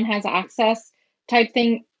everyone has access type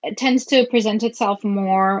thing, it tends to present itself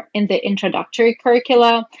more in the introductory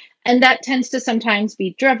curricula, and that tends to sometimes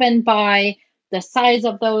be driven by the size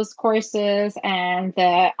of those courses and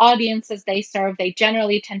the audiences they serve. They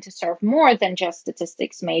generally tend to serve more than just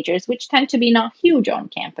statistics majors, which tend to be not huge on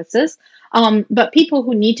campuses. But people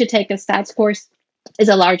who need to take a stats course is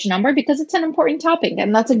a large number because it's an important topic,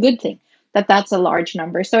 and that's a good thing that that's a large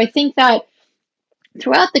number. So I think that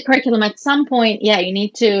throughout the curriculum at some point, yeah, you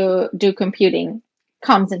need to do computing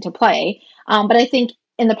comes into play. But I think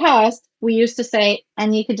in the past we used to say,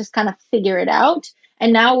 and you could just kind of figure it out,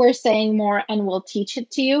 and now we're saying more, and we'll teach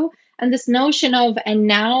it to you. And this notion of, and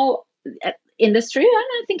now industry, and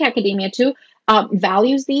I think academia too,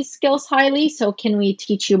 values these skills highly. So can we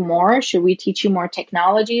teach you more? Should we teach you more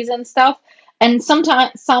technologies and stuff? And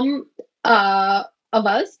sometimes uh, of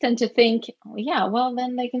us tend to think, oh, yeah, well,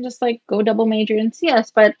 then they can just like go double major in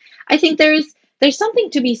CS. But I think there's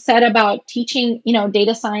something to be said about teaching,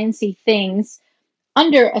 data sciencey things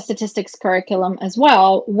under a statistics curriculum as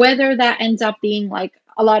well, whether that ends up being like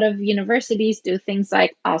a lot of universities do things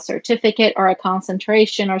like a certificate or a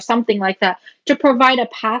concentration or something like that to provide a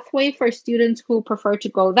pathway for students who prefer to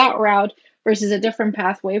go that route versus a different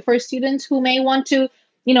pathway for students who may want to,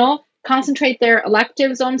 concentrate their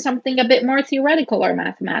electives on something a bit more theoretical or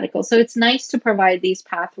mathematical. So it's nice to provide these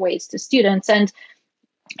pathways to students. And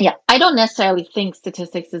yeah, I don't necessarily think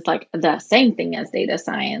statistics is like the same thing as data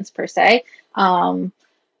science per se. Um,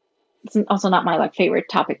 it's also not my like favorite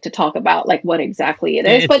topic to talk about, like what exactly it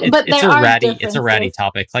is, but it's there a are ratty differences.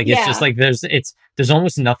 topic. Like it's just Yeah, like there's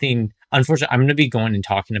almost nothing. Unfortunately, I'm going to be going and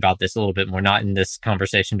talking about this a little bit more, not in this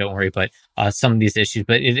conversation, don't worry, but some of these issues.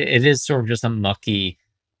 But it is sort of just a mucky.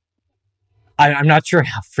 I'm not sure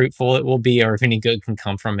how fruitful it will be or if any good can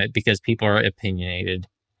come from it because people are opinionated.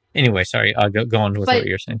 Anyway, sorry. Go on with what but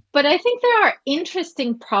you're saying. but I think there are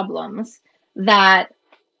interesting problems that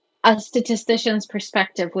a statistician's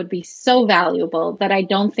perspective would be so valuable that I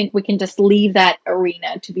don't think we can just leave that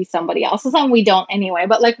arena to be somebody else's, and we don't anyway.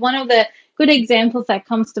 But like one of the good examples that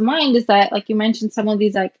comes to mind is that, like you mentioned, some of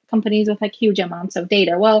these like companies with like huge amounts of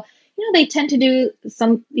data. Well, they tend to do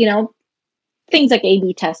some, things like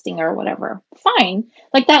A/B testing or whatever. Fine.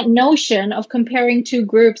 Like that notion of comparing two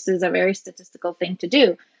groups is a very statistical thing to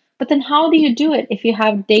do. But then how do you do it if you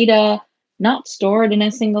have data not stored in a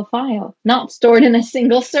single file, not stored in a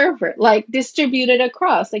single server, like distributed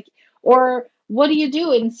across? Like, or what do you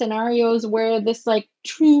do in scenarios where this like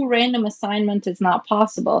true random assignment is not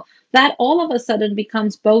possible? That all of a sudden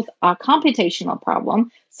becomes both a computational problem,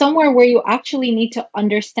 somewhere where you actually need to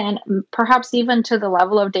understand, perhaps even to the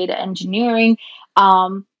level of data engineering,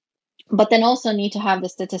 um, but then also need to have the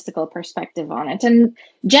statistical perspective on it. And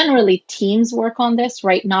generally, teams work on this,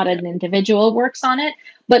 right? Not Yeah. an individual works on it.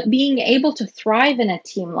 But being able to thrive in a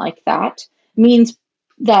team like that means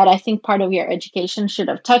that I think part of your education should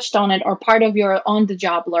have touched on it, or part of your on the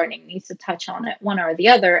job learning needs to touch on it, one or the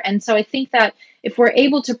other. And so I think that if we're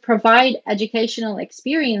able to provide educational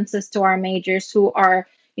experiences to our majors who are,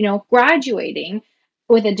 graduating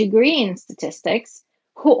with a degree in statistics,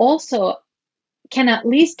 who also can at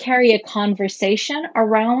least carry a conversation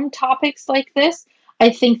around topics like this, I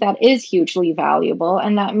think that is hugely valuable.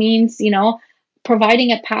 And that means,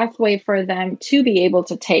 providing a pathway for them to be able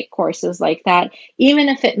to take courses like that, even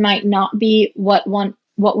if it might not be what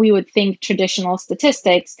we would think traditional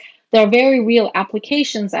statistics, there are very real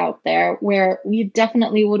applications out there where we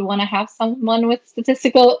definitely would want to have someone with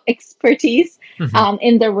statistical expertise Hmm.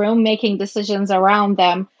 in the room making decisions around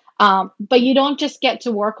them. But you don't just get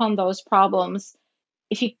to work on those problems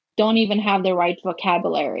if you don't even have the right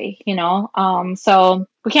vocabulary, you know? So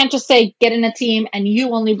we can't just say get in a team and you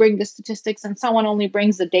only bring the statistics and someone only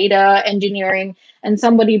brings the data engineering and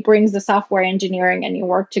somebody brings the software engineering and you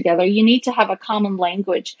work together. You need to have a common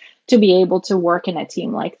language to be able to work in a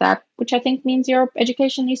team like that, which I think means your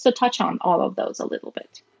education needs to touch on all of those a little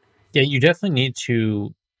bit. Yeah, you definitely need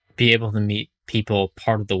to be able to meet people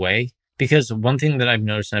part of the way. Because one thing that I've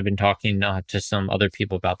noticed, and I've been talking to some other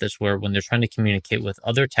people about this, where when they're trying to communicate with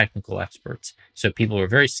other technical experts, so people who are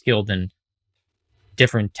very skilled in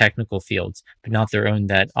different technical fields, but not their own,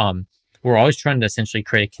 that we're always trying to essentially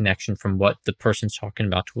create a connection from what the person's talking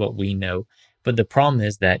about to what we know. But the problem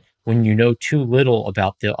is that when you know too little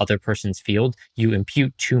about the other person's field, you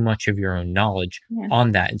impute too much of your own knowledge Yeah.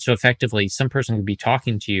 on that. And so effectively, some person could be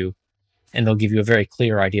talking to you and they'll give you a very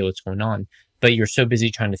clear idea what's going on, but you're so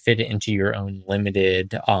busy trying to fit it into your own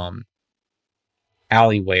limited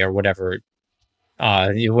alleyway or whatever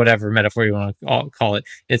whatever metaphor you want to call it.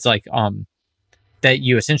 It's like that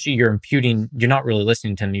you essentially you're not really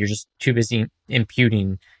listening to them, you're just too busy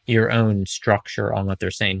imputing your own structure on what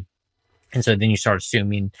they're saying. And so then you start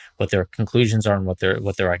assuming what their conclusions are and what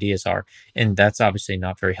their ideas are, and that's obviously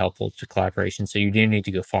not very helpful to collaboration. So you do need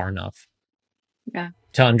to go far enough Yeah.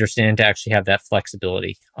 to understand, to actually have that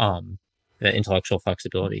flexibility, the intellectual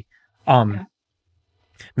flexibility. Um, Yeah.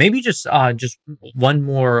 maybe just one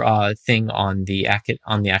more thing on the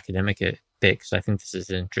academic bit, because I think this is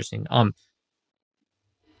interesting.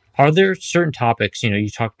 Are there certain topics, you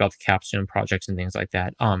talked about the capstone projects and things like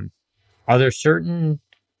that. Are there certain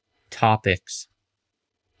topics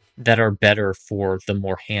that are better for the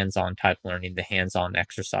more hands-on type learning, the hands-on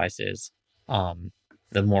exercises, um,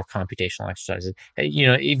 the more computational exercises?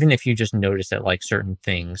 Even if you just notice that like certain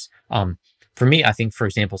things, for me, I think, for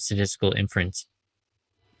example, statistical inference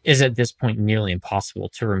is at this point nearly impossible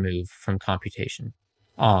to remove from computation.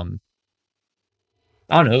 Um,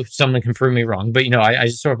 I don't know, someone can prove me wrong, but I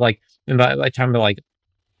just sort of like by time about like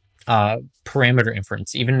uh, parameter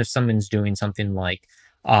inference, even if someone's doing something like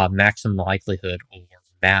maximum likelihood or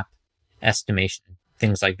map estimation,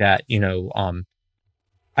 things like that,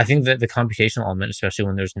 I think that the computational element, especially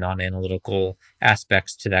when there's non-analytical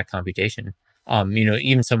aspects to that computation,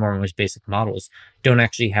 even some of our most basic models don't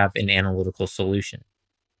actually have an analytical solution.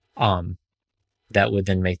 Um, that would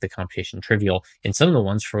then make the computation trivial. And some of the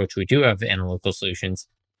ones for which we do have analytical solutions,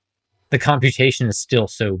 the computation is still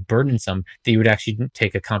so burdensome that you would actually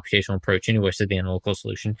take a computational approach anyway, so the analytical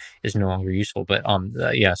solution is no longer useful. But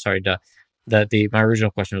yeah, sorry. My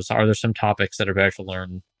original question was: are there some topics that are better to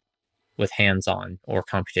learn with hands-on or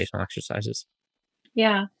computational exercises?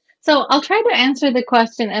 Yeah. So I'll try to answer the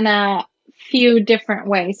question in a few different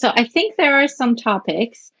ways. So I think there are some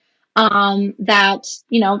topics that,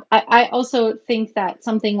 I also think that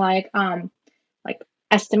something like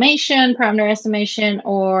estimation, parameter estimation,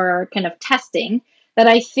 or kind of testing that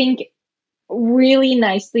I think really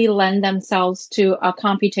nicely lend themselves to a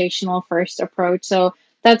computational first approach. So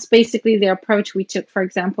that's basically the approach we took, for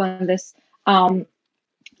example, in this um,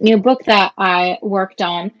 new book that I worked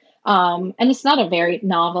on. And it's not a very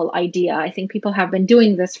novel idea. I think people have been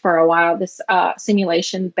doing this for a while, this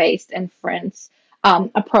simulation based inference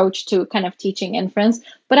approach to kind of teaching inference.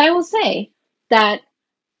 But I will say that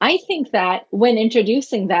I think that when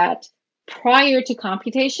introducing that prior to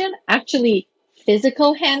computation, actually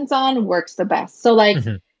physical hands-on works the best. So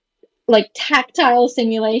Hmm. like tactile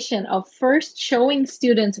simulation of first showing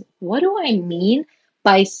students what do I mean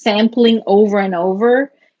by sampling over and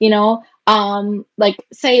over, like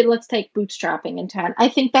say let's take bootstrapping in 10. I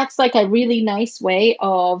think that's like a really nice way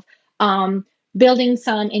of building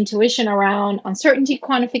some intuition around uncertainty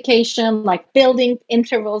quantification, like building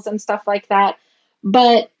intervals and stuff like that.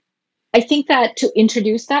 But I think that to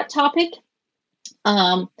introduce that topic,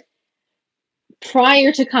 um,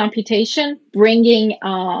 prior to computation, bringing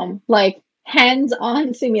like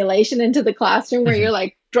hands-on simulation into the classroom where Hmm. you're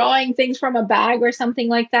like drawing things from a bag or something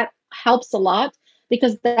like that helps a lot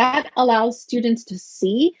because that allows students to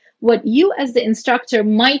see what you as the instructor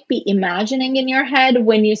might be imagining in your head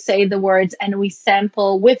when you say the words and we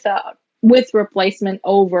sample with replacement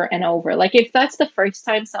over and over. Like if that's the first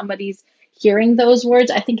time somebody's hearing those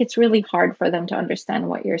words, I think it's really hard for them to understand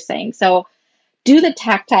what you're saying. So do the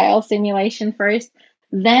tactile simulation first,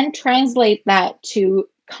 then translate that to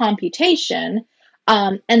computation.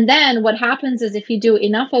 And then what happens is if you do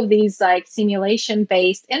enough of these like simulation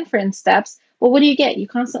based inference steps, well, what do you get? You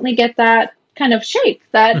constantly get that kind of shape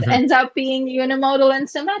that Hmm. ends up being unimodal and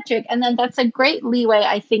symmetric. And then that's a great leeway,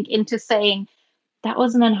 I think, into saying that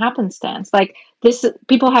wasn't an happenstance. Like this,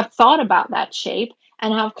 people have thought about that shape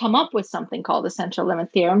and have come up with something called the central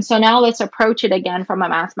limit theorem. So now let's approach it again from a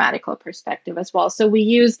mathematical perspective as well. So we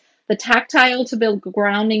use the tactile to build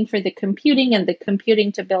grounding for the computing and the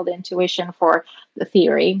computing to build intuition for the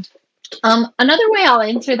theory. Another way I'll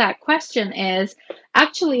answer that question is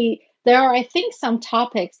actually there are, I think, some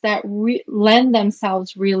topics that lend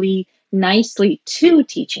themselves really nicely to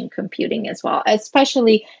teaching computing as well,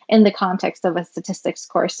 especially in the context of a statistics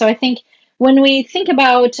course. So I think when we think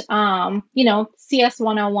about, CS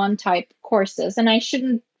 101 type courses, and I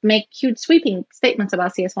shouldn't make huge sweeping statements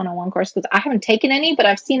about CS 101 course because I haven't taken any, but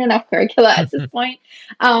I've seen enough curricula at this point.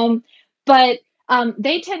 Um, but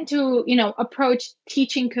they tend to, approach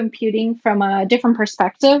teaching computing from a different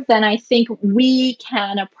perspective than I think we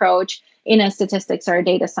can approach in a statistics or a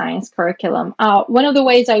data science curriculum. One of the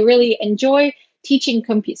ways I really enjoy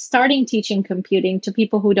starting teaching computing to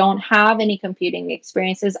people who don't have any computing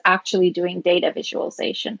experience is actually doing data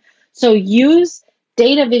visualization. So use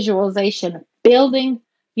data visualization, building,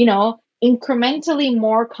 incrementally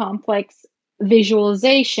more complex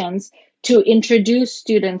visualizations to introduce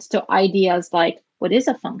students to ideas like what is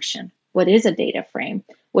a function? What is a data frame?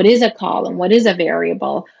 What is a column? What is a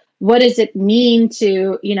variable? What does it mean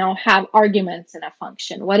to, have arguments in a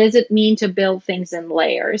function? What does it mean to build things in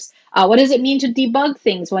layers? What does it mean to debug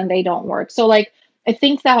things when they don't work? So, like, I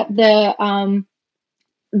think that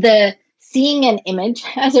the seeing an image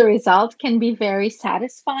as a result can be very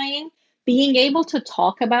satisfying. Being able to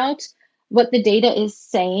talk about what the data is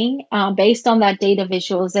saying based on that data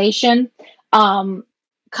visualization um,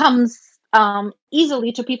 comes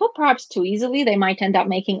easily to people, perhaps too easily. They might end up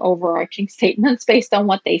making overarching statements based on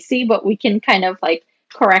what they see, but we can kind of like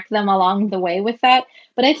correct them along the way with that.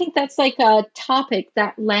 But I think that's like a topic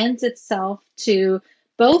that lends itself to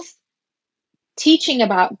both teaching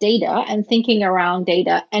about data and thinking around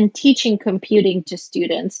data and teaching computing to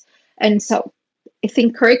students. And so I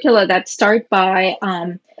think curricula that start by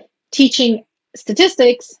teaching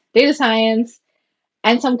statistics, data science,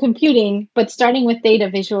 and some computing, but starting with data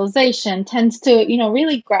visualization tends to,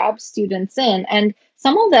 really grab students in. And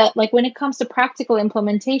some of the, like when it comes to practical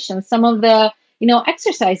implementation, some of the,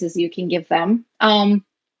 exercises you can give them.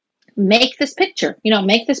 Make this picture,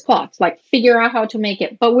 make this plot, like figure out how to make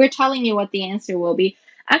it. But we're telling you what the answer will be.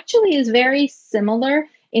 Actually, is very similar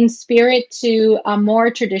in spirit to a more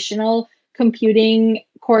traditional computing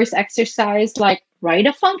course exercise, like write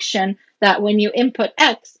a function that when you input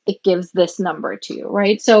X, it gives this number to you,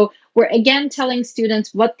 right? So we're again telling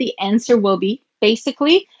students what the answer will be,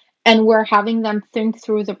 basically, and we're having them think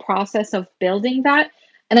through the process of building that.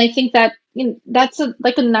 And I think that that's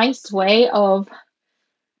a nice way of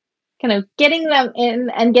kind of getting them in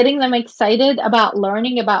and getting them excited about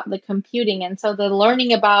learning about the computing. And so the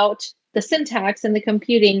learning about the syntax and the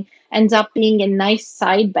computing ends up being a nice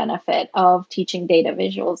side benefit of teaching data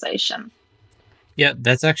visualization. Yeah,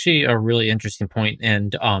 that's actually a really interesting point,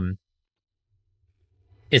 and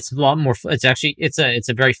it's a lot more. It's actually it's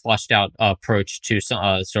a very fleshed out approach to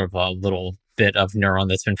some sort of a little bit of neuron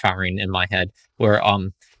that's been firing in my head. Where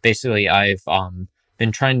basically I've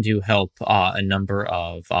been trying to help a number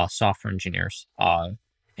of software engineers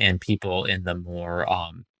and people in the more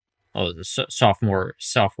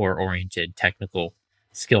software oriented technical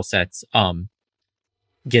skill sets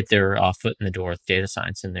get their foot in the door with data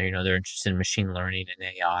science, and they're interested in machine learning and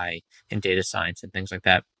AI and data science and things like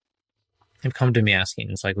that have come to me asking,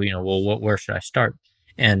 it's like, well, where should I start?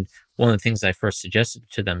 And one of the things I first suggested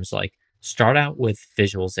to them is like, start out with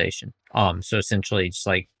visualization. So essentially, just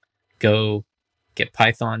like go get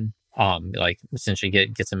Python, like essentially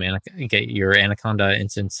get your Anaconda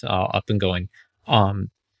instance up and going, um,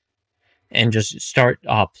 and just start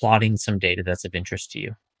plotting some data that's of interest to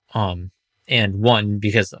you. And one,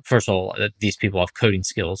 because first of all, these people have coding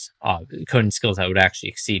skills that would actually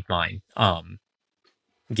exceed mine.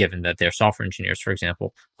 Given that they're software engineers, for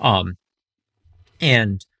example.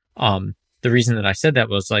 And the reason that I said that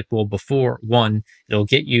was like, well, before one, it'll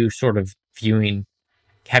get you sort of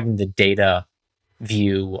having the data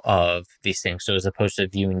view of these things. So as opposed to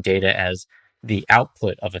viewing data as the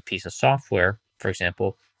output of a piece of software, for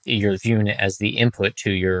example, you're viewing it as the input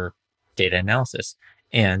to your data analysis.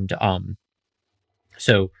 And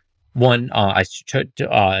so one,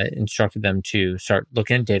 instructed them to start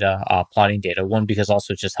looking at data, plotting data. One, because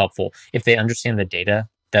also it's just helpful if they understand the data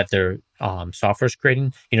that their software is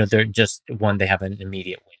creating. They're just they have an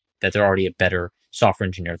immediate win, that they're already a better software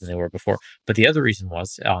engineer than they were before. But the other reason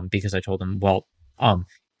was because I told them, well,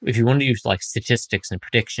 if you want to use like statistics and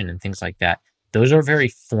prediction and things like that, those are very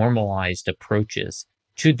formalized approaches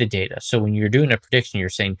to the data. So when you're doing a prediction, you're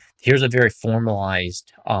saying, here's a very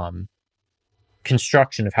formalized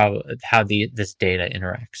construction of how this data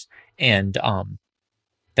interacts. And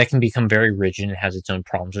that can become very rigid and has its own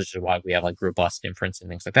problems, which is why we have like robust inference and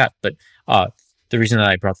things like that. But the reason that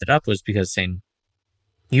I brought that up was because saying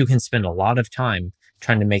you can spend a lot of time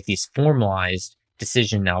trying to make these formalized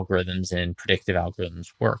decision algorithms and predictive algorithms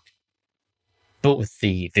work. But with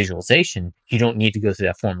the visualization, you don't need to go through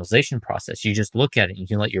that formalization process. You just look at it and you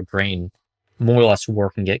can let your brain more or less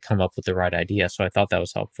work and come up with the right idea. So I thought that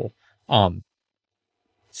was helpful.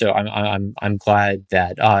 So I'm glad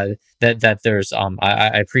that that there's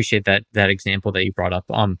I appreciate that example that you brought up.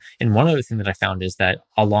 And one other thing that I found is that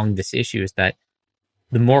along this issue is that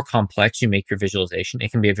the more complex you make your visualization,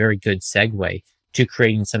 it can be a very good segue to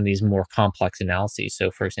creating some of these more complex analyses.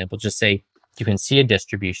 So, for example, just say you can see a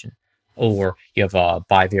distribution, or you have a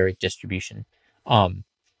bivariate distribution,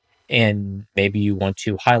 and maybe you want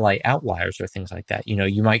to highlight outliers or things like that.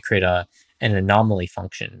 You might create an anomaly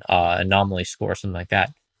function, anomaly score, something like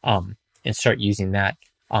that, and start using that.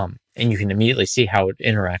 And you can immediately see how it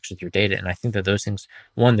interacts with your data. And I think that those things,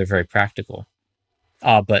 one, they're very practical,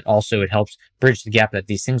 but also it helps bridge the gap that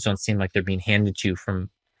these things don't seem like they're being handed to you from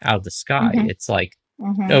out of the sky. Mm-hmm. It's like,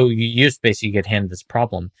 Mm-hmm. oh, you just basically get handed this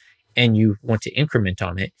problem and you want to increment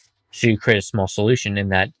on it. So you create a small solution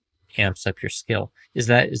and that amps up your skill. Is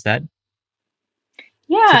that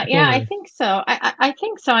Yeah, typical yeah, I or? think so. I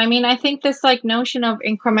think so. I mean, I think this like notion of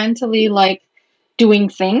incrementally like doing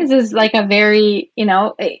things is like a very,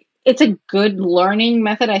 it's a good learning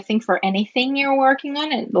method, I think, for anything you're working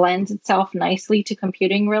on. It lends itself nicely to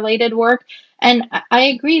computing related work. And I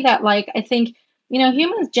agree that like I think,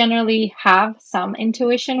 humans generally have some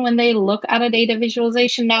intuition when they look at a data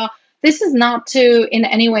visualization. Now, this is not to in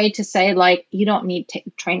any way to say like you don't need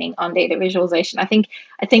training on data visualization. I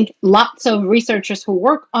think lots of researchers who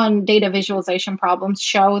work on data visualization problems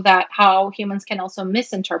show that how humans can also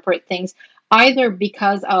misinterpret things, either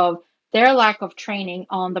because of their lack of training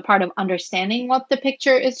on the part of understanding what the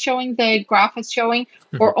picture is showing, the graph is showing,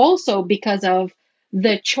 Mhm. or also because of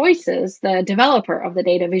the choices the developer of the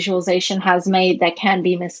data visualization has made that can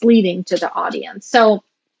be misleading to the audience. So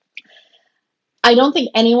I don't think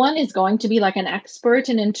anyone is going to be like an expert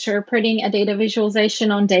in interpreting a data visualization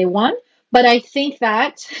on day one, but I think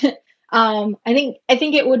that I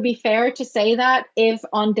think it would be fair to say that if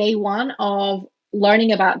on day one of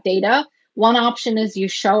learning about data, one option is you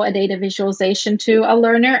show a data visualization to a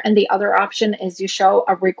learner, and the other option is you show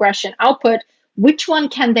a regression output. Which one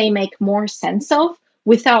can they make more sense of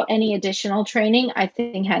without any additional training? I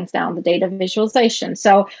think hands down the data visualization.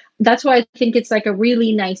 So that's why I think it's like a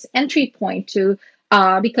really nice entry point to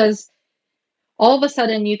because all of a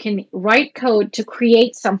sudden you can write code to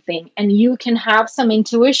create something and you can have some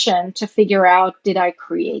intuition to figure out, did I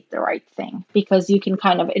create the right thing? Because you can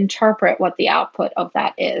kind of interpret what the output of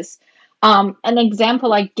that is. An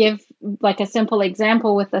example I give, like a simple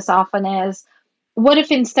example with this often is, what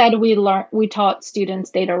if instead we taught students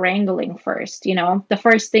data wrangling first? The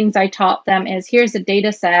first things I taught them is, here's a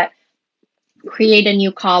data set, create a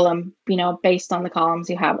new column, based on the columns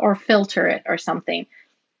you have, or filter it or something.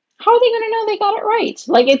 How are they going to know they got it right?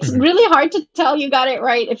 Like, it's Mhm. really hard to tell you got it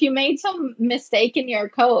right. If you made some mistake in your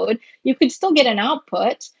code, you could still get an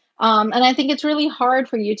output. And I think it's really hard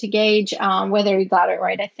for you to gauge whether you got it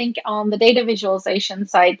right. I think on the data visualization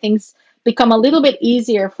side, things become a little bit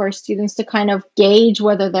easier for students to kind of gauge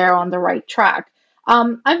whether they're on the right track.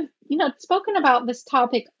 I've spoken about this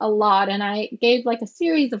topic a lot, and I gave like a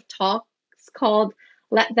series of talks called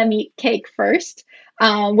 "Let Them Eat Cake First,"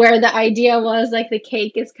 where the idea was like the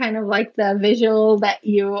cake is kind of like the visual that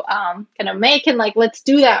you kind of make, and like let's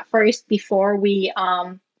do that first before we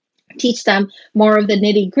teach them more of the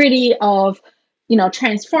nitty gritty of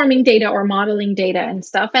transforming data or modeling data and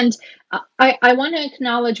stuff. And I want to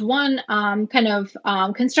acknowledge one kind of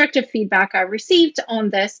constructive feedback I received on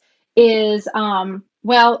this is,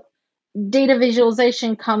 well, data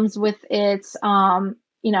visualization comes with its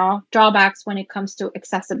drawbacks when it comes to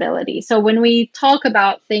accessibility. So when we talk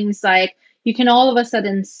about things like you can all of a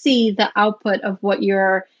sudden see the output of what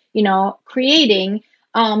you're creating,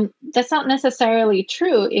 that's not necessarily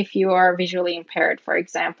true if you are visually impaired, for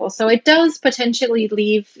example. So it does potentially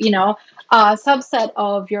leave a subset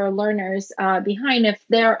of your learners behind if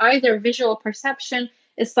their either visual perception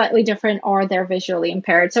is slightly different or they're visually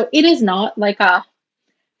impaired. So it is not like a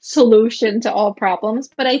solution to all problems,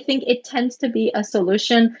 but I think it tends to be a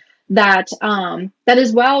solution that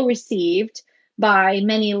is well received by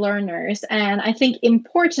many learners. And I think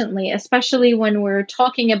importantly, especially when we're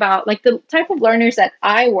talking about like the type of learners that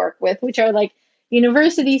I work with, which are like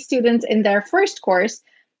university students in their first course,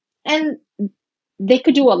 and they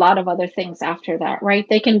could do a lot of other things after that, right?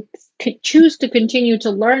 They can choose to continue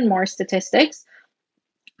to learn more statistics,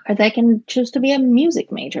 or they can choose to be a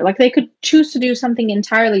music major. Like they could choose to do something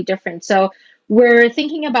entirely different. So we're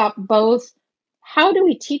thinking about both how do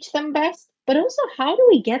we teach them best, but also how do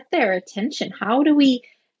we get their attention? How do we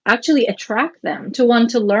actually attract them to want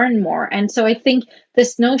to learn more? And so I think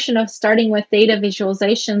this notion of starting with data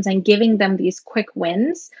visualizations and giving them these quick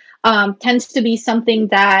wins tends to be something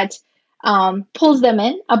that pulls them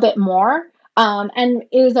in a bit more, and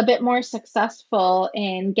is a bit more successful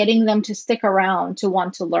in getting them to stick around to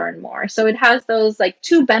want to learn more. So it has those like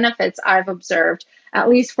two benefits I've observed, at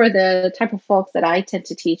least for the type of folks that I tend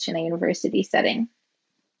to teach in a university setting.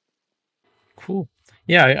 Cool.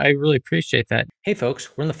 Yeah, I really appreciate that. Hey,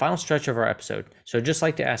 folks, we're in the final stretch of our episode, so I'd just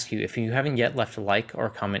like to ask you if you haven't yet left a like or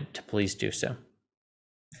a comment to please do so.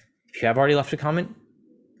 If you have already left a comment,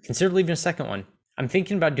 consider leaving a second one. I'm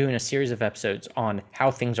thinking about doing a series of episodes on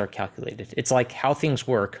how things are calculated. It's like how things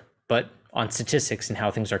work, but on statistics and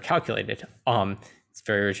how things are calculated. It's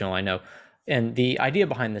very original, I know. And the idea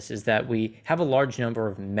behind this is that we have a large number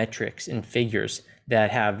of metrics and figures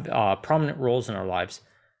that have prominent roles in our lives,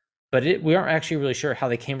 but we aren't actually really sure how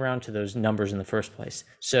they came around to those numbers in the first place.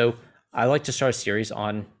 So I like to start a series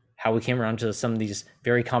on how we came around to some of these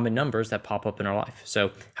very common numbers that pop up in our life.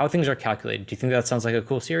 So how things are calculated. Do you think that sounds like a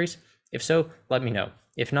cool series? If so, let me know.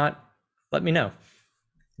 If not, let me know.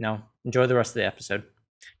 Now, enjoy the rest of the episode.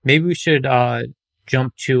 Maybe we should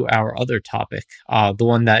jump to our other topic, the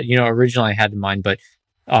one that originally I had in mind, but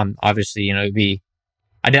obviously it'd be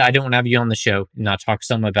I don't want to have you on the show and not talk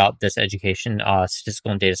some about this education,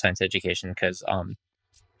 statistical and data science education, because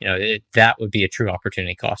that would be a true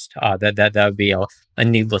opportunity cost. That would be a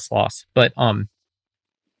needless loss. But on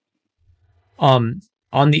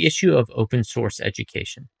the issue of open source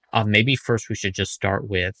education, maybe first we should just start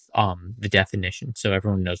with the definition so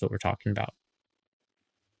everyone knows what we're talking about.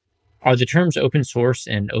 Are the terms open source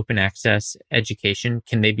and open access education,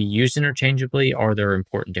 can they be used interchangeably, or are there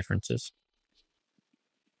important differences?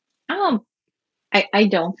 Um, I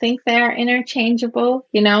don't think they're interchangeable,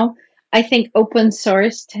 you know. I think open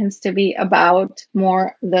source tends to be about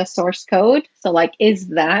more the source code. So like, is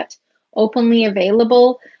that openly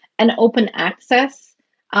available? And open access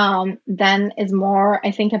then is more,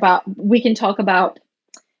 I think about, we can talk about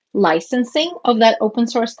licensing of that open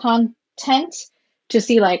source content to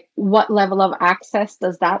see like what level of access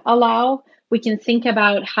does that allow. We can think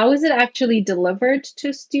about how is it actually delivered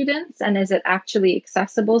to students and is it actually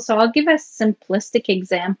accessible. So I'll give a simplistic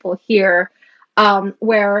example here,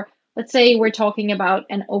 where let's say we're talking about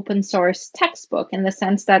an open source textbook in the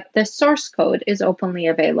sense that the source code is openly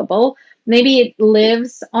available. Maybe it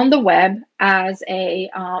lives on the web as a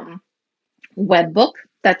web book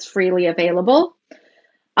that's freely available.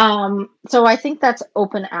 So I think that's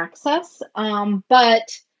open access.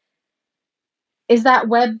 But is that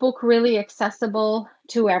web book really accessible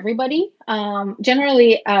to everybody?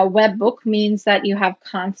 Generally, a web book means that you have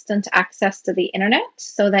constant access to the internet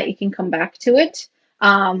so that you can come back to it.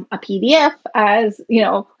 A PDF, as you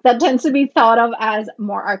know, that tends to be thought of as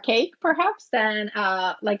more archaic, perhaps, than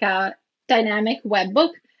like a dynamic web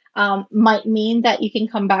book. Might mean that you can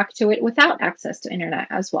come back to it without access to internet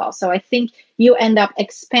as well. So I think you end up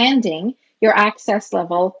expanding your access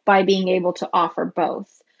level by being able to offer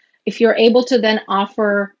both. If you're able to then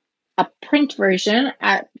offer a print version,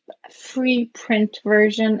 a free print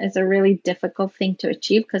version is a really difficult thing to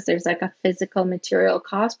achieve because there's like a physical material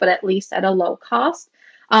cost, but at least at a low cost.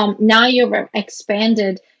 Now you've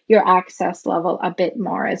expanded your access level a bit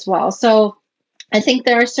more as well. So I think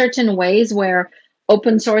there are certain ways where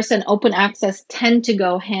open source and open access tend to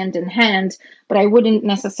go hand in hand, but I wouldn't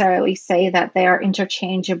necessarily say that they are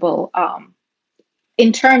interchangeable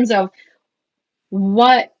in terms of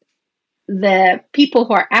what the people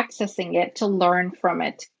who are accessing it to learn from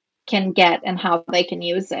it can get and how they can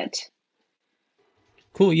use it.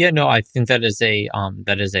 Cool. Yeah, no, I think that is a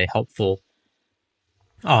helpful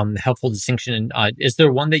distinction. Is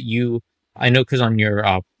there one that I know because on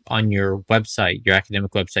your website, your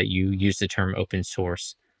academic website, you use the term open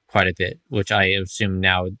source quite a bit, which I assume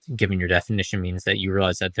now, given your definition, means that you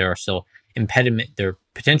realize that there are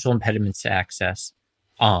potential impediments to access.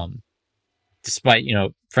 Despite,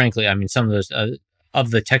 frankly, I mean, some of those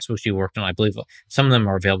of the textbooks you worked on, I believe some of them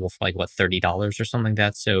are available for like what, $30 or something like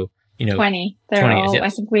that. So 20. They're 20, all, I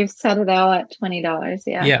yes. think we've set it out at $20.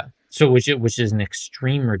 Yeah. Yeah. So which is an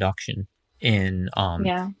extreme reduction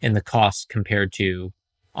Yeah. in the cost compared to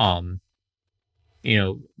um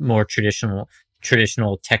more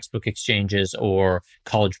traditional textbook exchanges or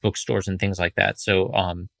college bookstores and things like that. So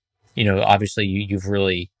obviously you've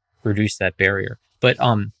really reduced that barrier. But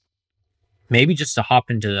maybe just to hop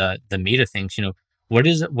into the meat of things, what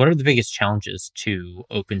are the biggest challenges to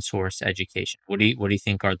open source education? What do you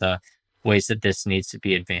think are the ways that this needs to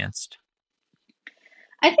be advanced?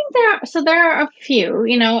 I think there are a few,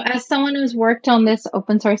 as someone who's worked on this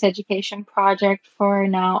open source education project for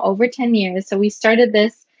now over 10 years. So we started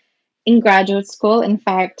this in graduate school. In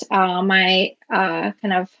fact, my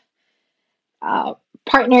kind of uh,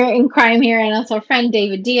 partner in crime here and also friend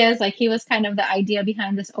David Diaz, like he was kind of the idea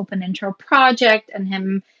behind this open intro project, and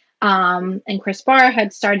him and Chris Barr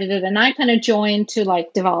had started it, and I kind of joined to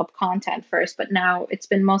like develop content first, but now it's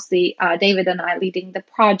been mostly David and I leading the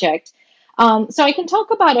project. So I can talk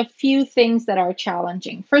about a few things that are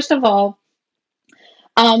challenging. First of all,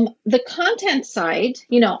 the content side,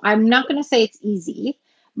 I'm not going to say it's easy,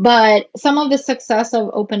 but some of the success of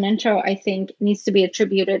Open Intro, I think, needs to be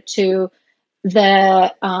attributed to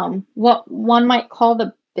the what one might call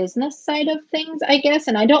the business side of things, I guess.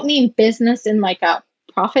 And I don't mean business in like a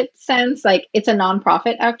profit sense, like it's a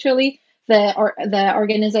nonprofit actually, the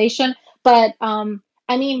organization, but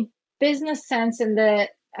I mean business sense in the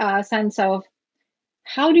sense of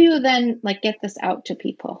how do you then like get this out to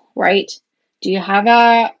people, right? Do you have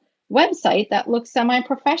a website that looks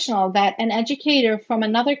semi-professional that an educator from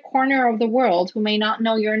another corner of the world who may not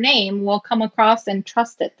know your name will come across and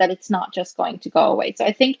trust it that it's not just going to go away? So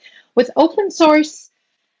I think with open source,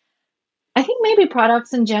 I think maybe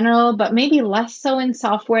products in general, but maybe less so in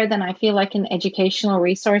software than I feel like in educational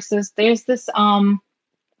resources, there's this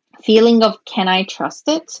feeling of can I trust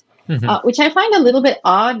it? Hmm. Which I find a little bit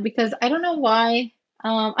odd because I don't know why.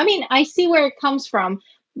 I mean, I see where it comes from,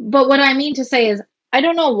 but what I mean to say is I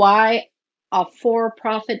don't know why a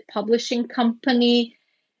for-profit publishing company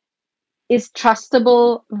is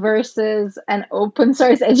trustable versus an open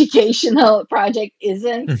source educational project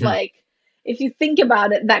isn't. Hmm. Like, if you think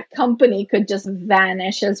about it, that company could just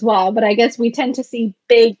vanish as well. But I guess we tend to see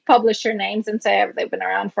big publisher names and say, "Oh, they've been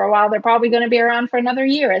around for a while. They're probably going to be around for another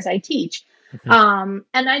year as I teach." Hmm.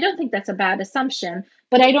 And I don't think that's a bad assumption.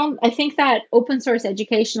 But I think that open source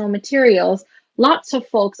educational materials, lots of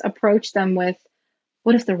folks approach them with,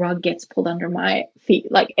 what if the rug gets pulled under my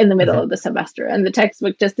feet like in the middle Hmm. of the semester and the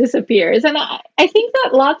textbook just disappears? And I think that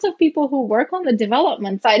lots of people who work on the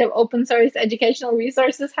development side of open source educational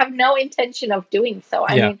resources have no intention of doing so.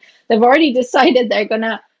 I Yeah. mean, they've already decided they're going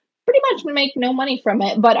to pretty much make no money from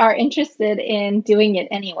it, but are interested in doing it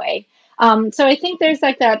anyway. So I think there's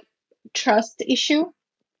like that trust issue,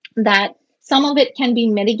 that some of it can be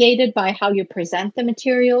mitigated by how you present the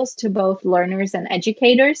materials to both learners and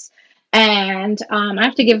educators. And I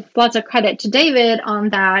have to give lots of credit to David on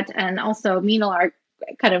that, and also Meenal, our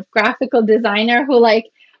kind of graphical designer, who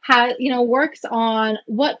like has works on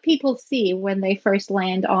what people see when they first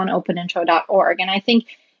land on openintro.org. And I think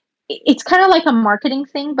it's kind of like a marketing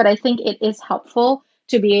thing, but I think it is helpful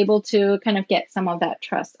to be able to kind of get some of that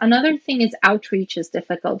trust. Another thing is outreach is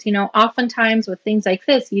difficult. Oftentimes with things like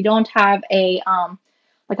this, you don't have a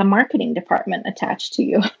like a marketing department attached to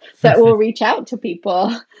you that will reach out to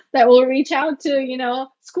people, that will reach out to,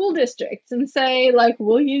 school districts and say, like,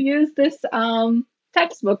 will you use this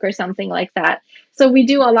textbook or something like that? So we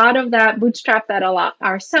do a lot of that, bootstrap that a lot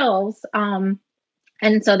ourselves.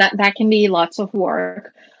 And so that can be lots of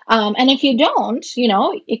work. And if you don't,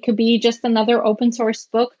 it could be just another open source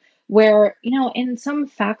book where, in some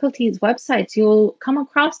faculty's websites, you'll come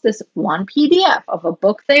across this one PDF of a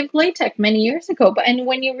book they've LaTeX many years ago. And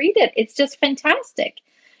when you read it, it's just fantastic,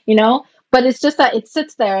 you know. But it's just that it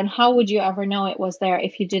sits there, and how would you ever know it was there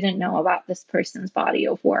if you didn't know about this person's body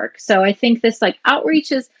of work? So I think this like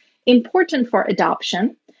outreach is important for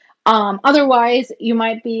adoption. Otherwise, you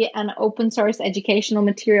might be an open source educational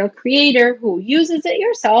material creator who uses it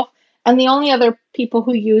yourself, and the only other people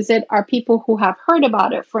who use it are people who have heard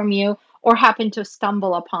about it from you or happen to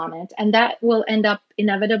stumble upon it. And that will end up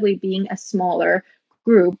inevitably being a smaller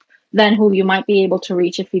group than who you might be able to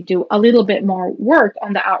reach if you do a little bit more work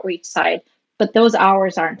on the outreach side. But those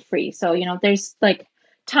hours aren't free. So, there's like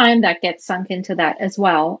time that gets sunk into that as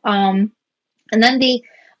well. And then the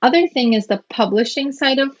other thing is the publishing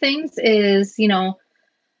side of things is,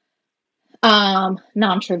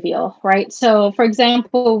 non-trivial, right? So for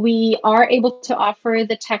example, we are able to offer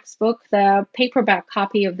the textbook, the paperback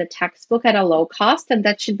copy of the textbook at a low cost, and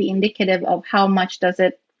that should be indicative of how much does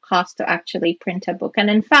it cost to actually print a book. And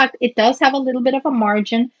in fact, it does have a little bit of a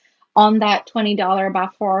margin on that $20,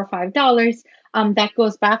 about $4 or $5. that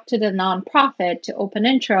goes back to the nonprofit, to Open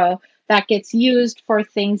Intro, that gets used for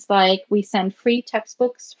things like we send free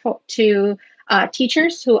textbooks to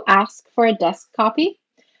teachers who ask for a desk copy.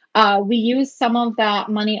 We use some of that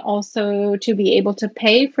money also to be able to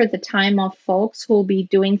pay for the time of folks who will be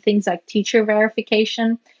doing things like teacher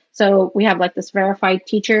verification. So we have like this verified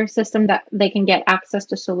teacher system that they can get access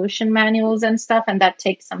to solution manuals and stuff, and that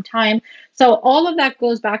takes some time. So all of that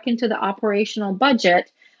goes back into the operational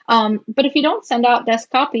budget. But if you don't send out desk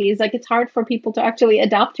copies, like it's hard for people to actually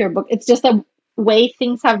adopt your book. It's just a way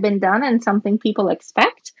things have been done and something people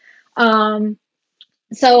expect.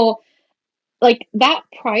 So like that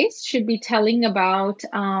price should be telling about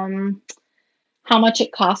how much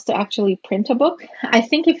it costs to actually print a book. I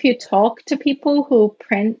think if you talk to people who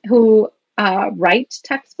write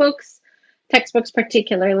textbooks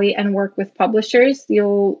particularly, and work with publishers,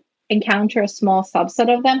 you'll encounter a small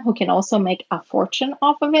subset of them who can also make a fortune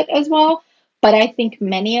off of it as well. But I think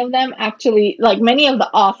many of them actually, like many of the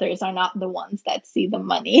authors, are not the ones that see the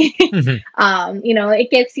money. Mhm. It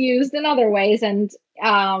gets used in other ways, and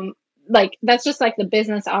like that's just like the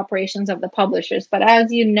business operations of the publishers. But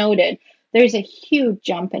as you noted, there's a huge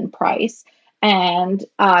jump in price. And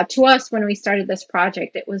to us, when we started this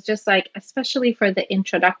project, it was just like, especially for the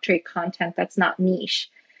introductory content that's not niche,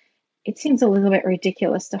 it seems a little bit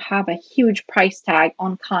ridiculous to have a huge price tag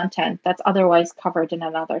on content that's otherwise covered in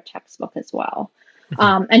another textbook as well.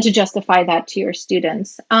 Mhm. And to justify that to your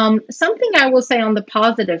students. Something I will say on the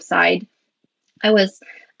positive side, I was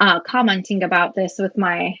commenting about this with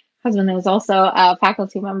my husband, who is also a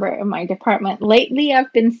faculty member in my department. Lately,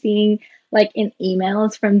 I've been seeing, like in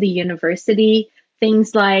emails from the university,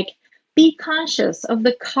 things like, be conscious of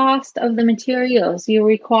the cost of the materials you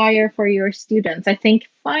require for your students. I think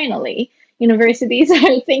finally universities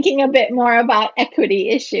are thinking a bit more about equity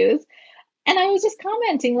issues. And I was just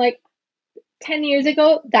commenting, like, 10 years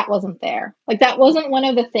ago, that wasn't there. Like, that wasn't one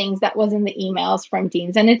of the things that was in the emails from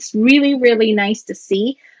deans. And it's really, really nice to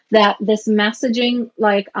see that this messaging,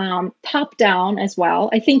 like top down as well.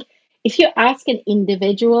 I think if you ask an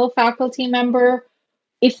individual faculty member,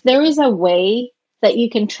 if there is a way that you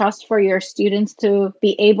can trust for your students to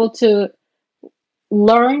be able to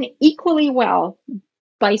learn equally well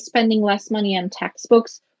by spending less money on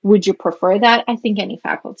textbooks, would you prefer that? I think any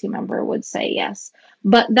faculty member would say yes.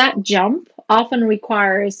 But that jump often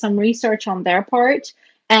requires some research on their part.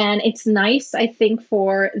 And it's nice, I think,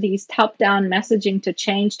 for these top down messaging to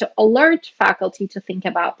change, to alert faculty to think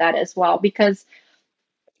about that as well. Because,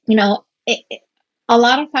 a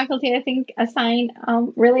lot of faculty, I think, assign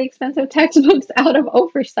really expensive textbooks out of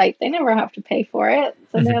oversight. They never have to pay for it.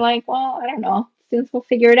 So they're Mhm. like, well, I don't know. Students will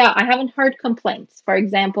figure it out. I haven't heard complaints, for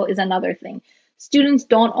example, is another thing. Students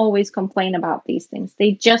don't always complain about these things.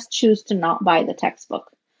 They just choose to not buy the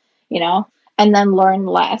textbook, you know, and then learn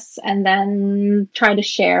less and then try to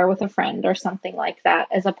share with a friend or something like that,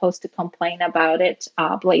 as opposed to complain about it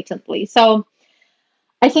blatantly. So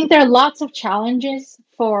I think there are lots of challenges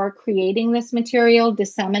for creating this material,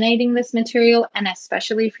 disseminating this material, and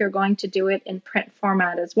especially if you're going to do it in print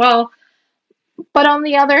format as well. But on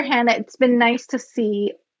the other hand, it's been nice to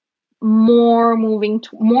see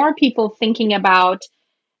more people thinking about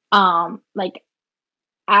like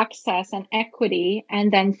access and equity,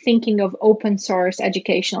 and then thinking of open source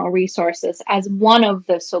educational resources as one of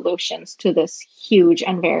the solutions to this huge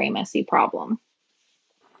and very messy problem.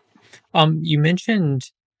 You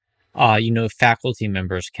mentioned, faculty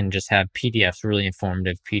members can just have PDFs, really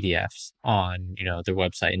informative PDFs on, their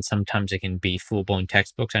website, and sometimes it can be full-blown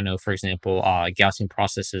textbooks. I know, for example, Gaussian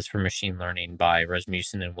Processes for Machine Learning by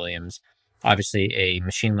Rasmussen and Williams, obviously a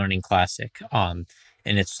machine learning classic, and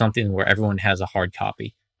it's something where everyone has a hard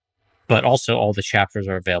copy, but also all the chapters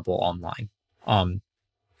are available online. Um,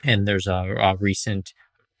 and there's a recent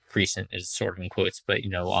is sort of in quotes, but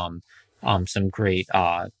some great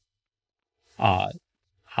uh,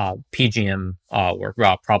 PGM work,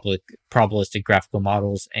 probabilistic graphical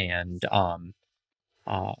models, and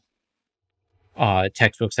uh,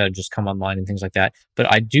 textbooks that have just come online and things like that.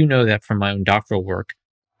 But I do know that from my own doctoral work,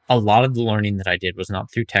 a lot of the learning that I did was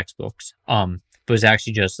not through textbooks, but was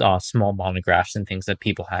actually just small monographs and things that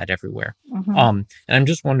people had everywhere. Mhm. And I'm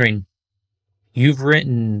just wondering, you've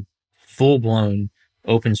written full blown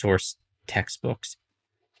open source textbooks.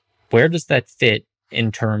 Where does that fit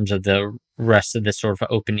in terms of the rest of this sort of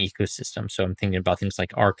open ecosystem? So I'm thinking about things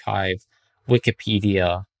like Archive,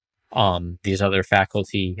 Wikipedia, these other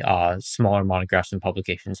faculty, smaller monographs and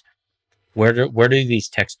publications. Where do these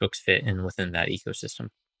textbooks fit in within that ecosystem?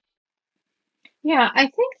 Yeah, I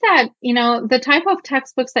think that, the type of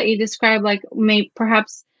textbooks that you describe, like, may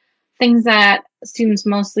perhaps things that students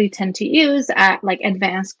mostly tend to use at like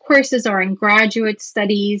advanced courses or in graduate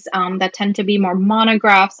studies, that tend to be more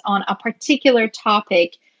monographs on a particular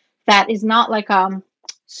topic that is not like a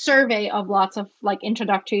survey of lots of like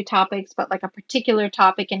introductory topics, but like a particular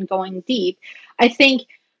topic and going deep. I think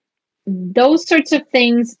those sorts of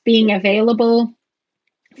things being available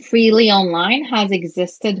freely online has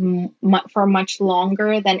existed for much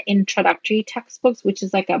longer than introductory textbooks, which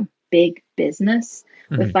is like a big business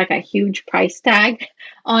with Mhm. like a huge price tag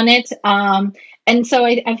on it. And so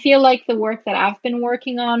I feel like the work that I've been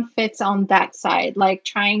working on fits on that side, like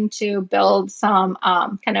trying to build some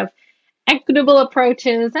kind of equitable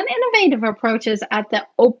approaches and innovative approaches at the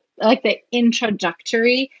like the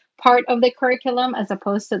introductory part of the curriculum as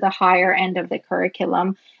opposed to the higher end of the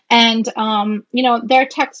curriculum. And their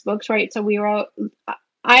textbooks, right? So we wrote.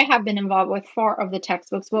 I have been involved with 4 of the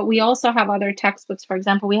textbooks, but we also have other textbooks. For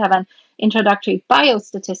example, we have an introductory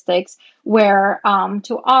biostatistics where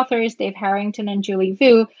 2 authors, Dave Harrington and Julie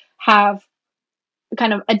Vu, have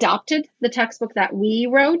kind of adopted the textbook that we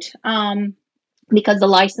wrote, because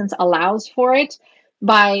the license allows for it,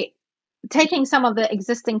 by taking some of the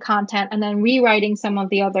existing content and then rewriting some of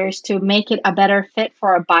the others to make it a better fit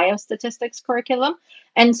for a biostatistics curriculum.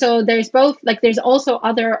 And so there's both, like, there's also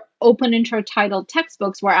other open intro titled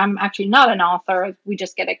textbooks where I'm actually not an author. We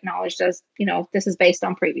just get acknowledged as, this is based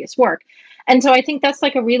on previous work. And so I think that's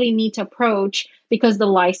like a really neat approach because the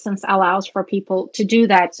license allows for people to do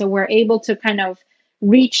that. So we're able to kind of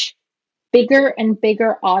reach bigger and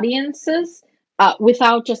bigger audiences,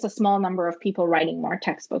 without just a small number of people writing more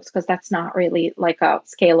textbooks, because that's not really like a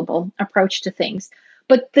scalable approach to things.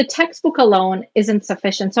 But the textbook alone isn't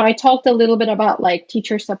sufficient. So I talked a little bit about like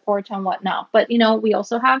teacher support and whatnot, but we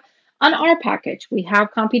also have on our package, we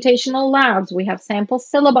have computational labs, we have sample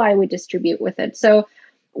syllabi we distribute with it. So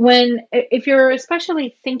if you're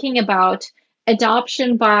especially thinking about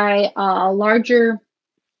adoption by a larger,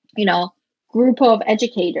 you know, group of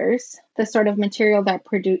educators, the sort of material that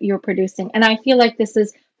you're producing. And I feel like this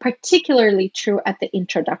is particularly true at the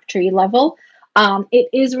introductory level. It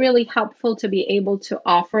is really helpful to be able to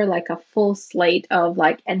offer like a full slate of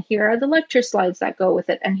like, and here are the lecture slides that go with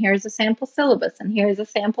it, and here's a sample syllabus, and here's a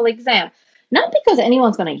sample exam. Not because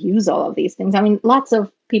anyone's going to use all of these things. I mean, lots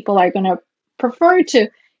of people are going to prefer to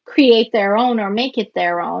create their own or make it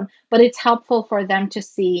their own, but it's helpful for them to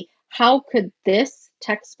see how could this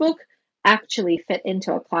textbook actually fit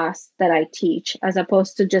into a class that I teach, as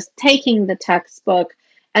opposed to just taking the textbook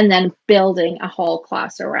and then building a whole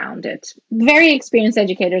class around it. Very experienced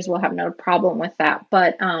educators will have no problem with that,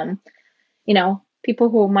 but people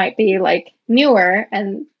who might be like newer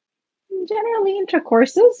and generally intra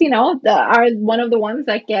courses, are one of the ones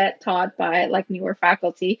that get taught by like newer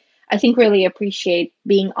faculty, I think really appreciate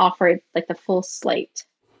being offered like the full slate.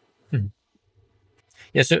 Mhm.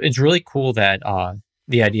 Yeah, so it's really cool that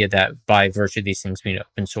the idea that by virtue of these things being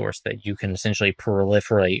open source, that you can essentially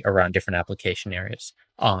proliferate around different application areas.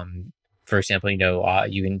 For example,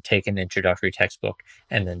 you can take an introductory textbook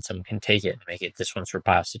and then someone can take it and make it, this one's for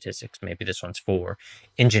biostatistics, maybe this one's for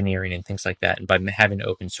engineering and things like that. And by having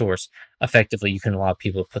open source, effectively, you can allow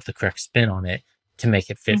people to put the correct spin on it to make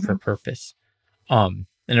it fit for Mhm. purpose. And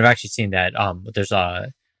I've actually seen that. There's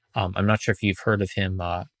I'm not sure if you've heard of him,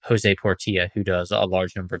 Jose Portilla, who does a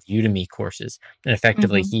large number of Udemy courses. And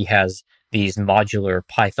effectively, Mhm. he has these modular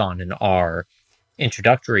Python and R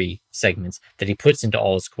introductory segments that he puts into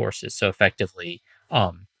all his courses. So effectively,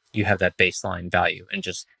 you have that baseline value, and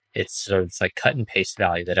just it's like cut and paste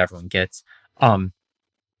value that everyone gets. Um,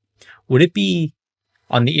 would it be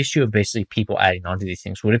on the issue of basically people adding on to these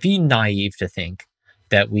things? Would it be naive to think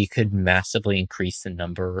that we could massively increase the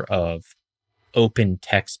number of open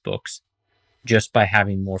textbooks just by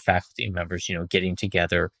having more faculty members, getting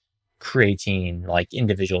together, creating like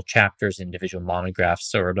individual chapters, individual monographs,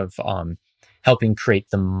 sort of helping create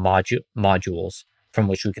the modules from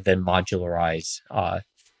which we could then modularize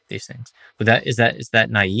these things? Is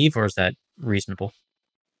that naive, or is that reasonable?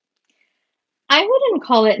 I wouldn't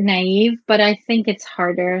call it naive, but I think it's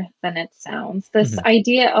harder than it sounds. This Hmm.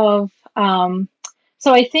 idea of,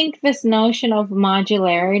 so I think this notion of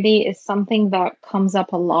modularity is something that comes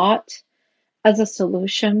up a lot as a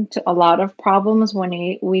solution to a lot of problems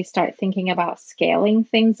when we start thinking about scaling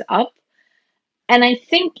things up. And I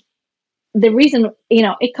think the reason,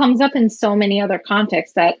 it comes up in so many other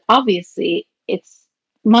contexts that obviously it's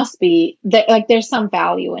must be that like there's some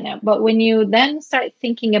value in it. But when you then start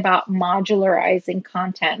thinking about modularizing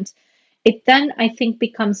content, it then I think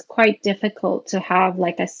becomes quite difficult to have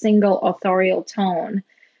like a single authorial tone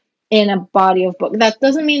in a body of book. That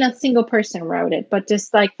doesn't mean a single person wrote it, but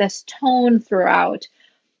just like this tone throughout.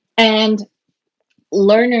 And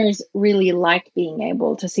learners really like being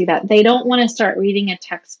able to see that. They don't want to start reading a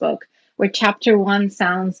textbook where chapter one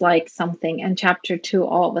sounds like something and chapter two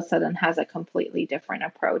all of a sudden has a completely different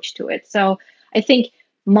approach to it. So I think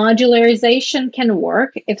modularization can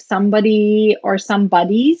work if somebody or some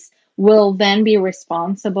buddies will then be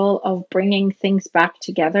responsible of bringing things back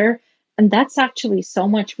together. And that's actually so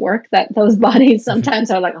much work that those bodies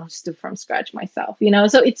sometimes are like, I'll just do from scratch myself, you know?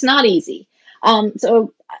 So it's not easy.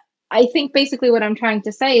 So I think basically what I'm trying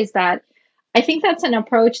to say is that I think that's an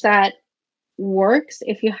approach that works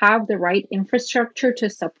if you have the right infrastructure to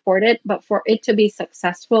support it. But for it to be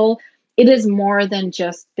successful, it is more than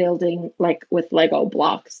just building like with Lego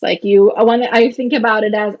blocks. Like I think about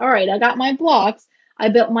it as, all right, I got my blocks, I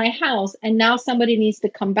built my house, and now somebody needs to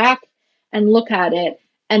come back and look at it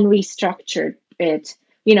and restructure it,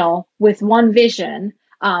 with one vision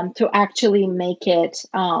to actually make it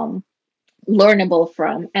learnable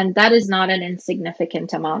from. And that is not an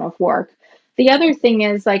insignificant amount of work. The other thing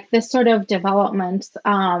is like this sort of development,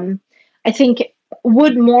 I think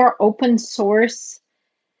would more open source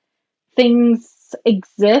things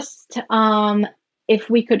exist if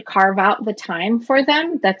we could carve out the time for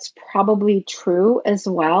them. That's probably true as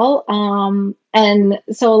well. And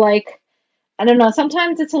so like, I don't know,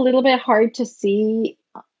 sometimes it's a little bit hard to see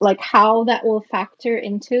like how that will factor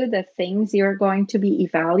into the things you're going to be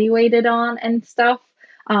evaluated on and stuff.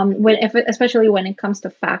 Especially when it comes to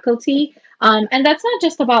faculty. And that's not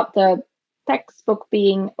just about the textbook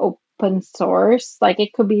being open source. Like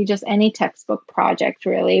it could be just any textbook project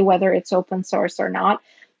really, whether it's open source or not.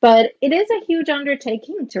 But it is a huge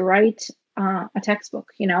undertaking to write a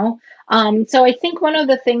textbook, so I think one of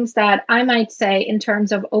the things that I might say in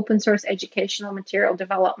terms of open source educational material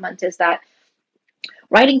development is that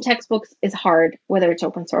writing textbooks is hard, whether it's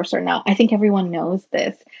open source or not. I think everyone knows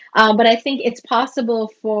this. But I think it's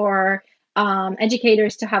possible for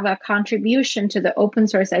educators to have a contribution to the open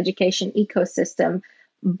source education ecosystem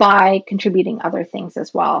by contributing other things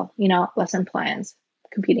as well, lesson plans,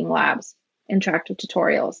 computing labs, interactive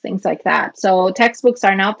tutorials, things like that. So textbooks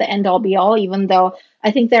are not the end all be all, even though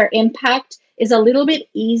I think their impact is a little bit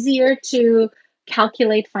easier to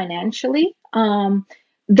calculate financially.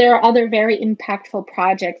 There are other very impactful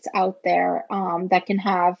projects out there that can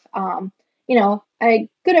have, a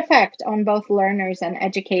good effect on both learners and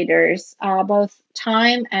educators, both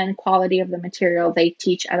time and quality of the material they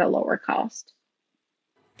teach at a lower cost.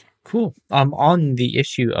 Cool. On the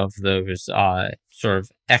issue of those sort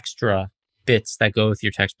of extra bits that go with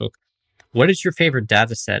your textbook, what is your favorite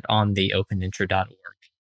data set on the openintro.org?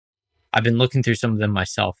 I've been looking through some of them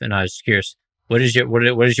myself, and I was curious. What is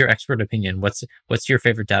your expert opinion? What's your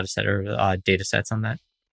favorite data set or data sets on that?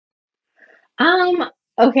 Um,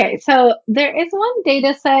 okay, so there is one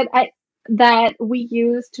data set that we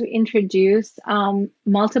use to introduce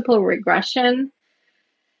multiple regression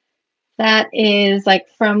that is like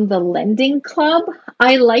from the Lending Club.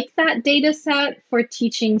 I like that data set for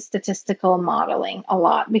teaching statistical modeling a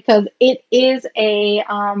lot because it is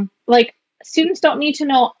like students don't need to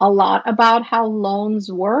know a lot about how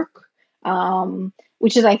loans work,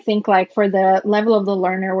 which is I think like for the level of the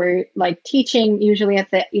learner we're like teaching usually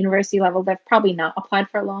at the university level, they've probably not applied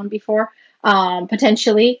for a loan before,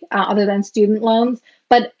 potentially other than student loans,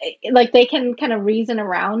 but like they can kind of reason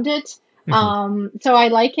around it. Mhm. So I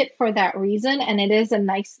like it for that reason, and it is a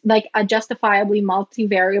nice, like a justifiably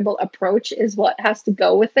multivariable approach is what has to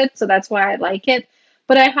go with it. So that's why I like it.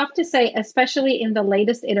 But I have to say, especially in the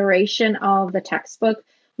latest iteration of the textbook,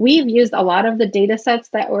 we've used a lot of the data sets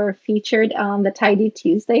that were featured on the Tidy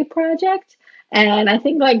Tuesday project. And I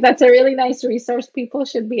think like that's a really nice resource people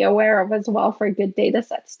should be aware of as well for good data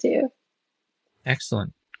sets too.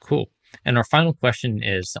 Excellent. Cool. And our final question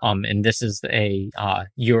is, and this is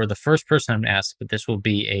you're the first person I'm to ask, but this will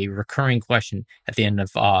be a recurring question at the end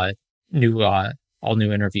of new all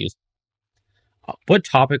new interviews. What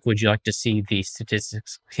topic would you like to see the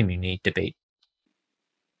statistics community debate?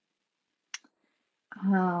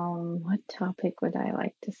 What topic would I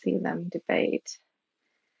like to see them debate?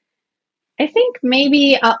 I think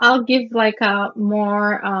maybe I'll give like a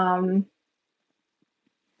more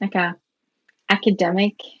like a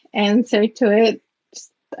academic answer to it.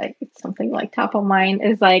 Just like it's something like top of mind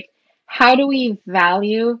is like how do we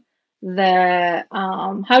value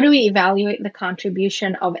how do we evaluate the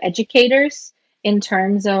contribution of educators in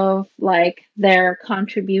terms of like their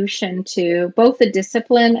contribution to both the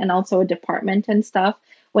discipline and also a department and stuff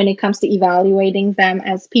when it comes to evaluating them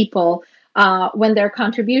as people, when their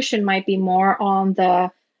contribution might be more on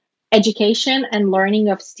the education and learning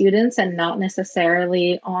of students and not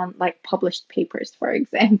necessarily on like published papers, for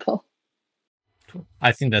example.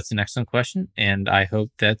 I think that's an excellent question, and I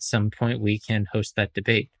hope that at some point we can host that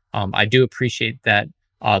debate. I do appreciate that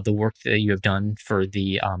the work that you have done for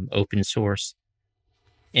the open source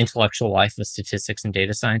intellectual life of statistics and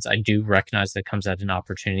data science. I do recognize that comes at an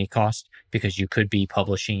opportunity cost because you could be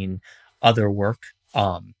publishing other work.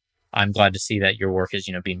 I'm glad to see that your work is,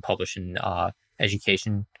 being published in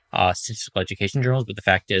statistical education journals. But the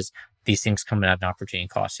fact is, these things come at an opportunity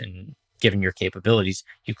cost, and given your capabilities,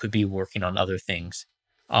 you could be working on other things.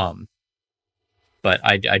 But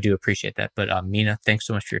I do appreciate that. But Mina, thanks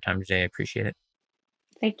so much for your time today. I appreciate it.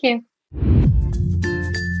 Thank you.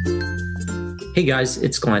 Hey guys,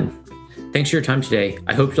 it's Glenn. Thanks for your time today.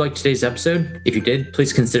 I hope you liked today's episode. If you did,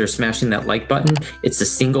 please consider smashing that like button. It's the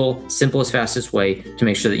single, simplest, fastest way to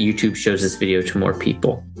make sure that YouTube shows this video to more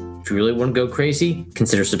people. If you really want to go crazy,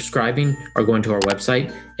 consider subscribing or going to our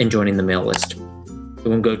website and joining the mail list. If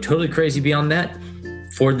you want to go totally crazy beyond that,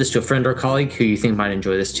 forward this to a friend or colleague who you think might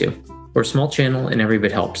enjoy this too. We're a small channel and every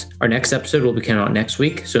bit helps. Our next episode will be coming out next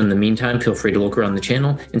week, so in the meantime, feel free to look around the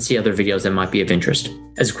channel and see other videos that might be of interest.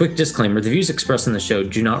 As a quick disclaimer, the views expressed on the show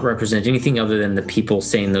do not represent anything other than the people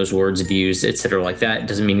saying those words, views, etc. like that. It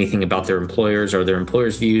doesn't mean anything about their employers or their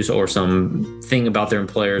employers' views or some thing about their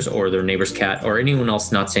employers or their neighbor's cat or anyone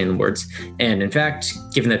else not saying the words. And in fact,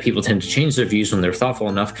 given that people tend to change their views when they're thoughtful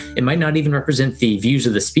enough, it might not even represent the views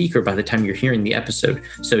of the speaker by the time you're hearing the episode.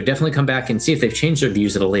 So definitely come back and see if they've changed their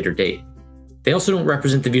views at a later date. They also don't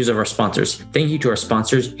represent the views of our sponsors. Thank you to our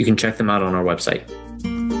sponsors. You can check them out on our website.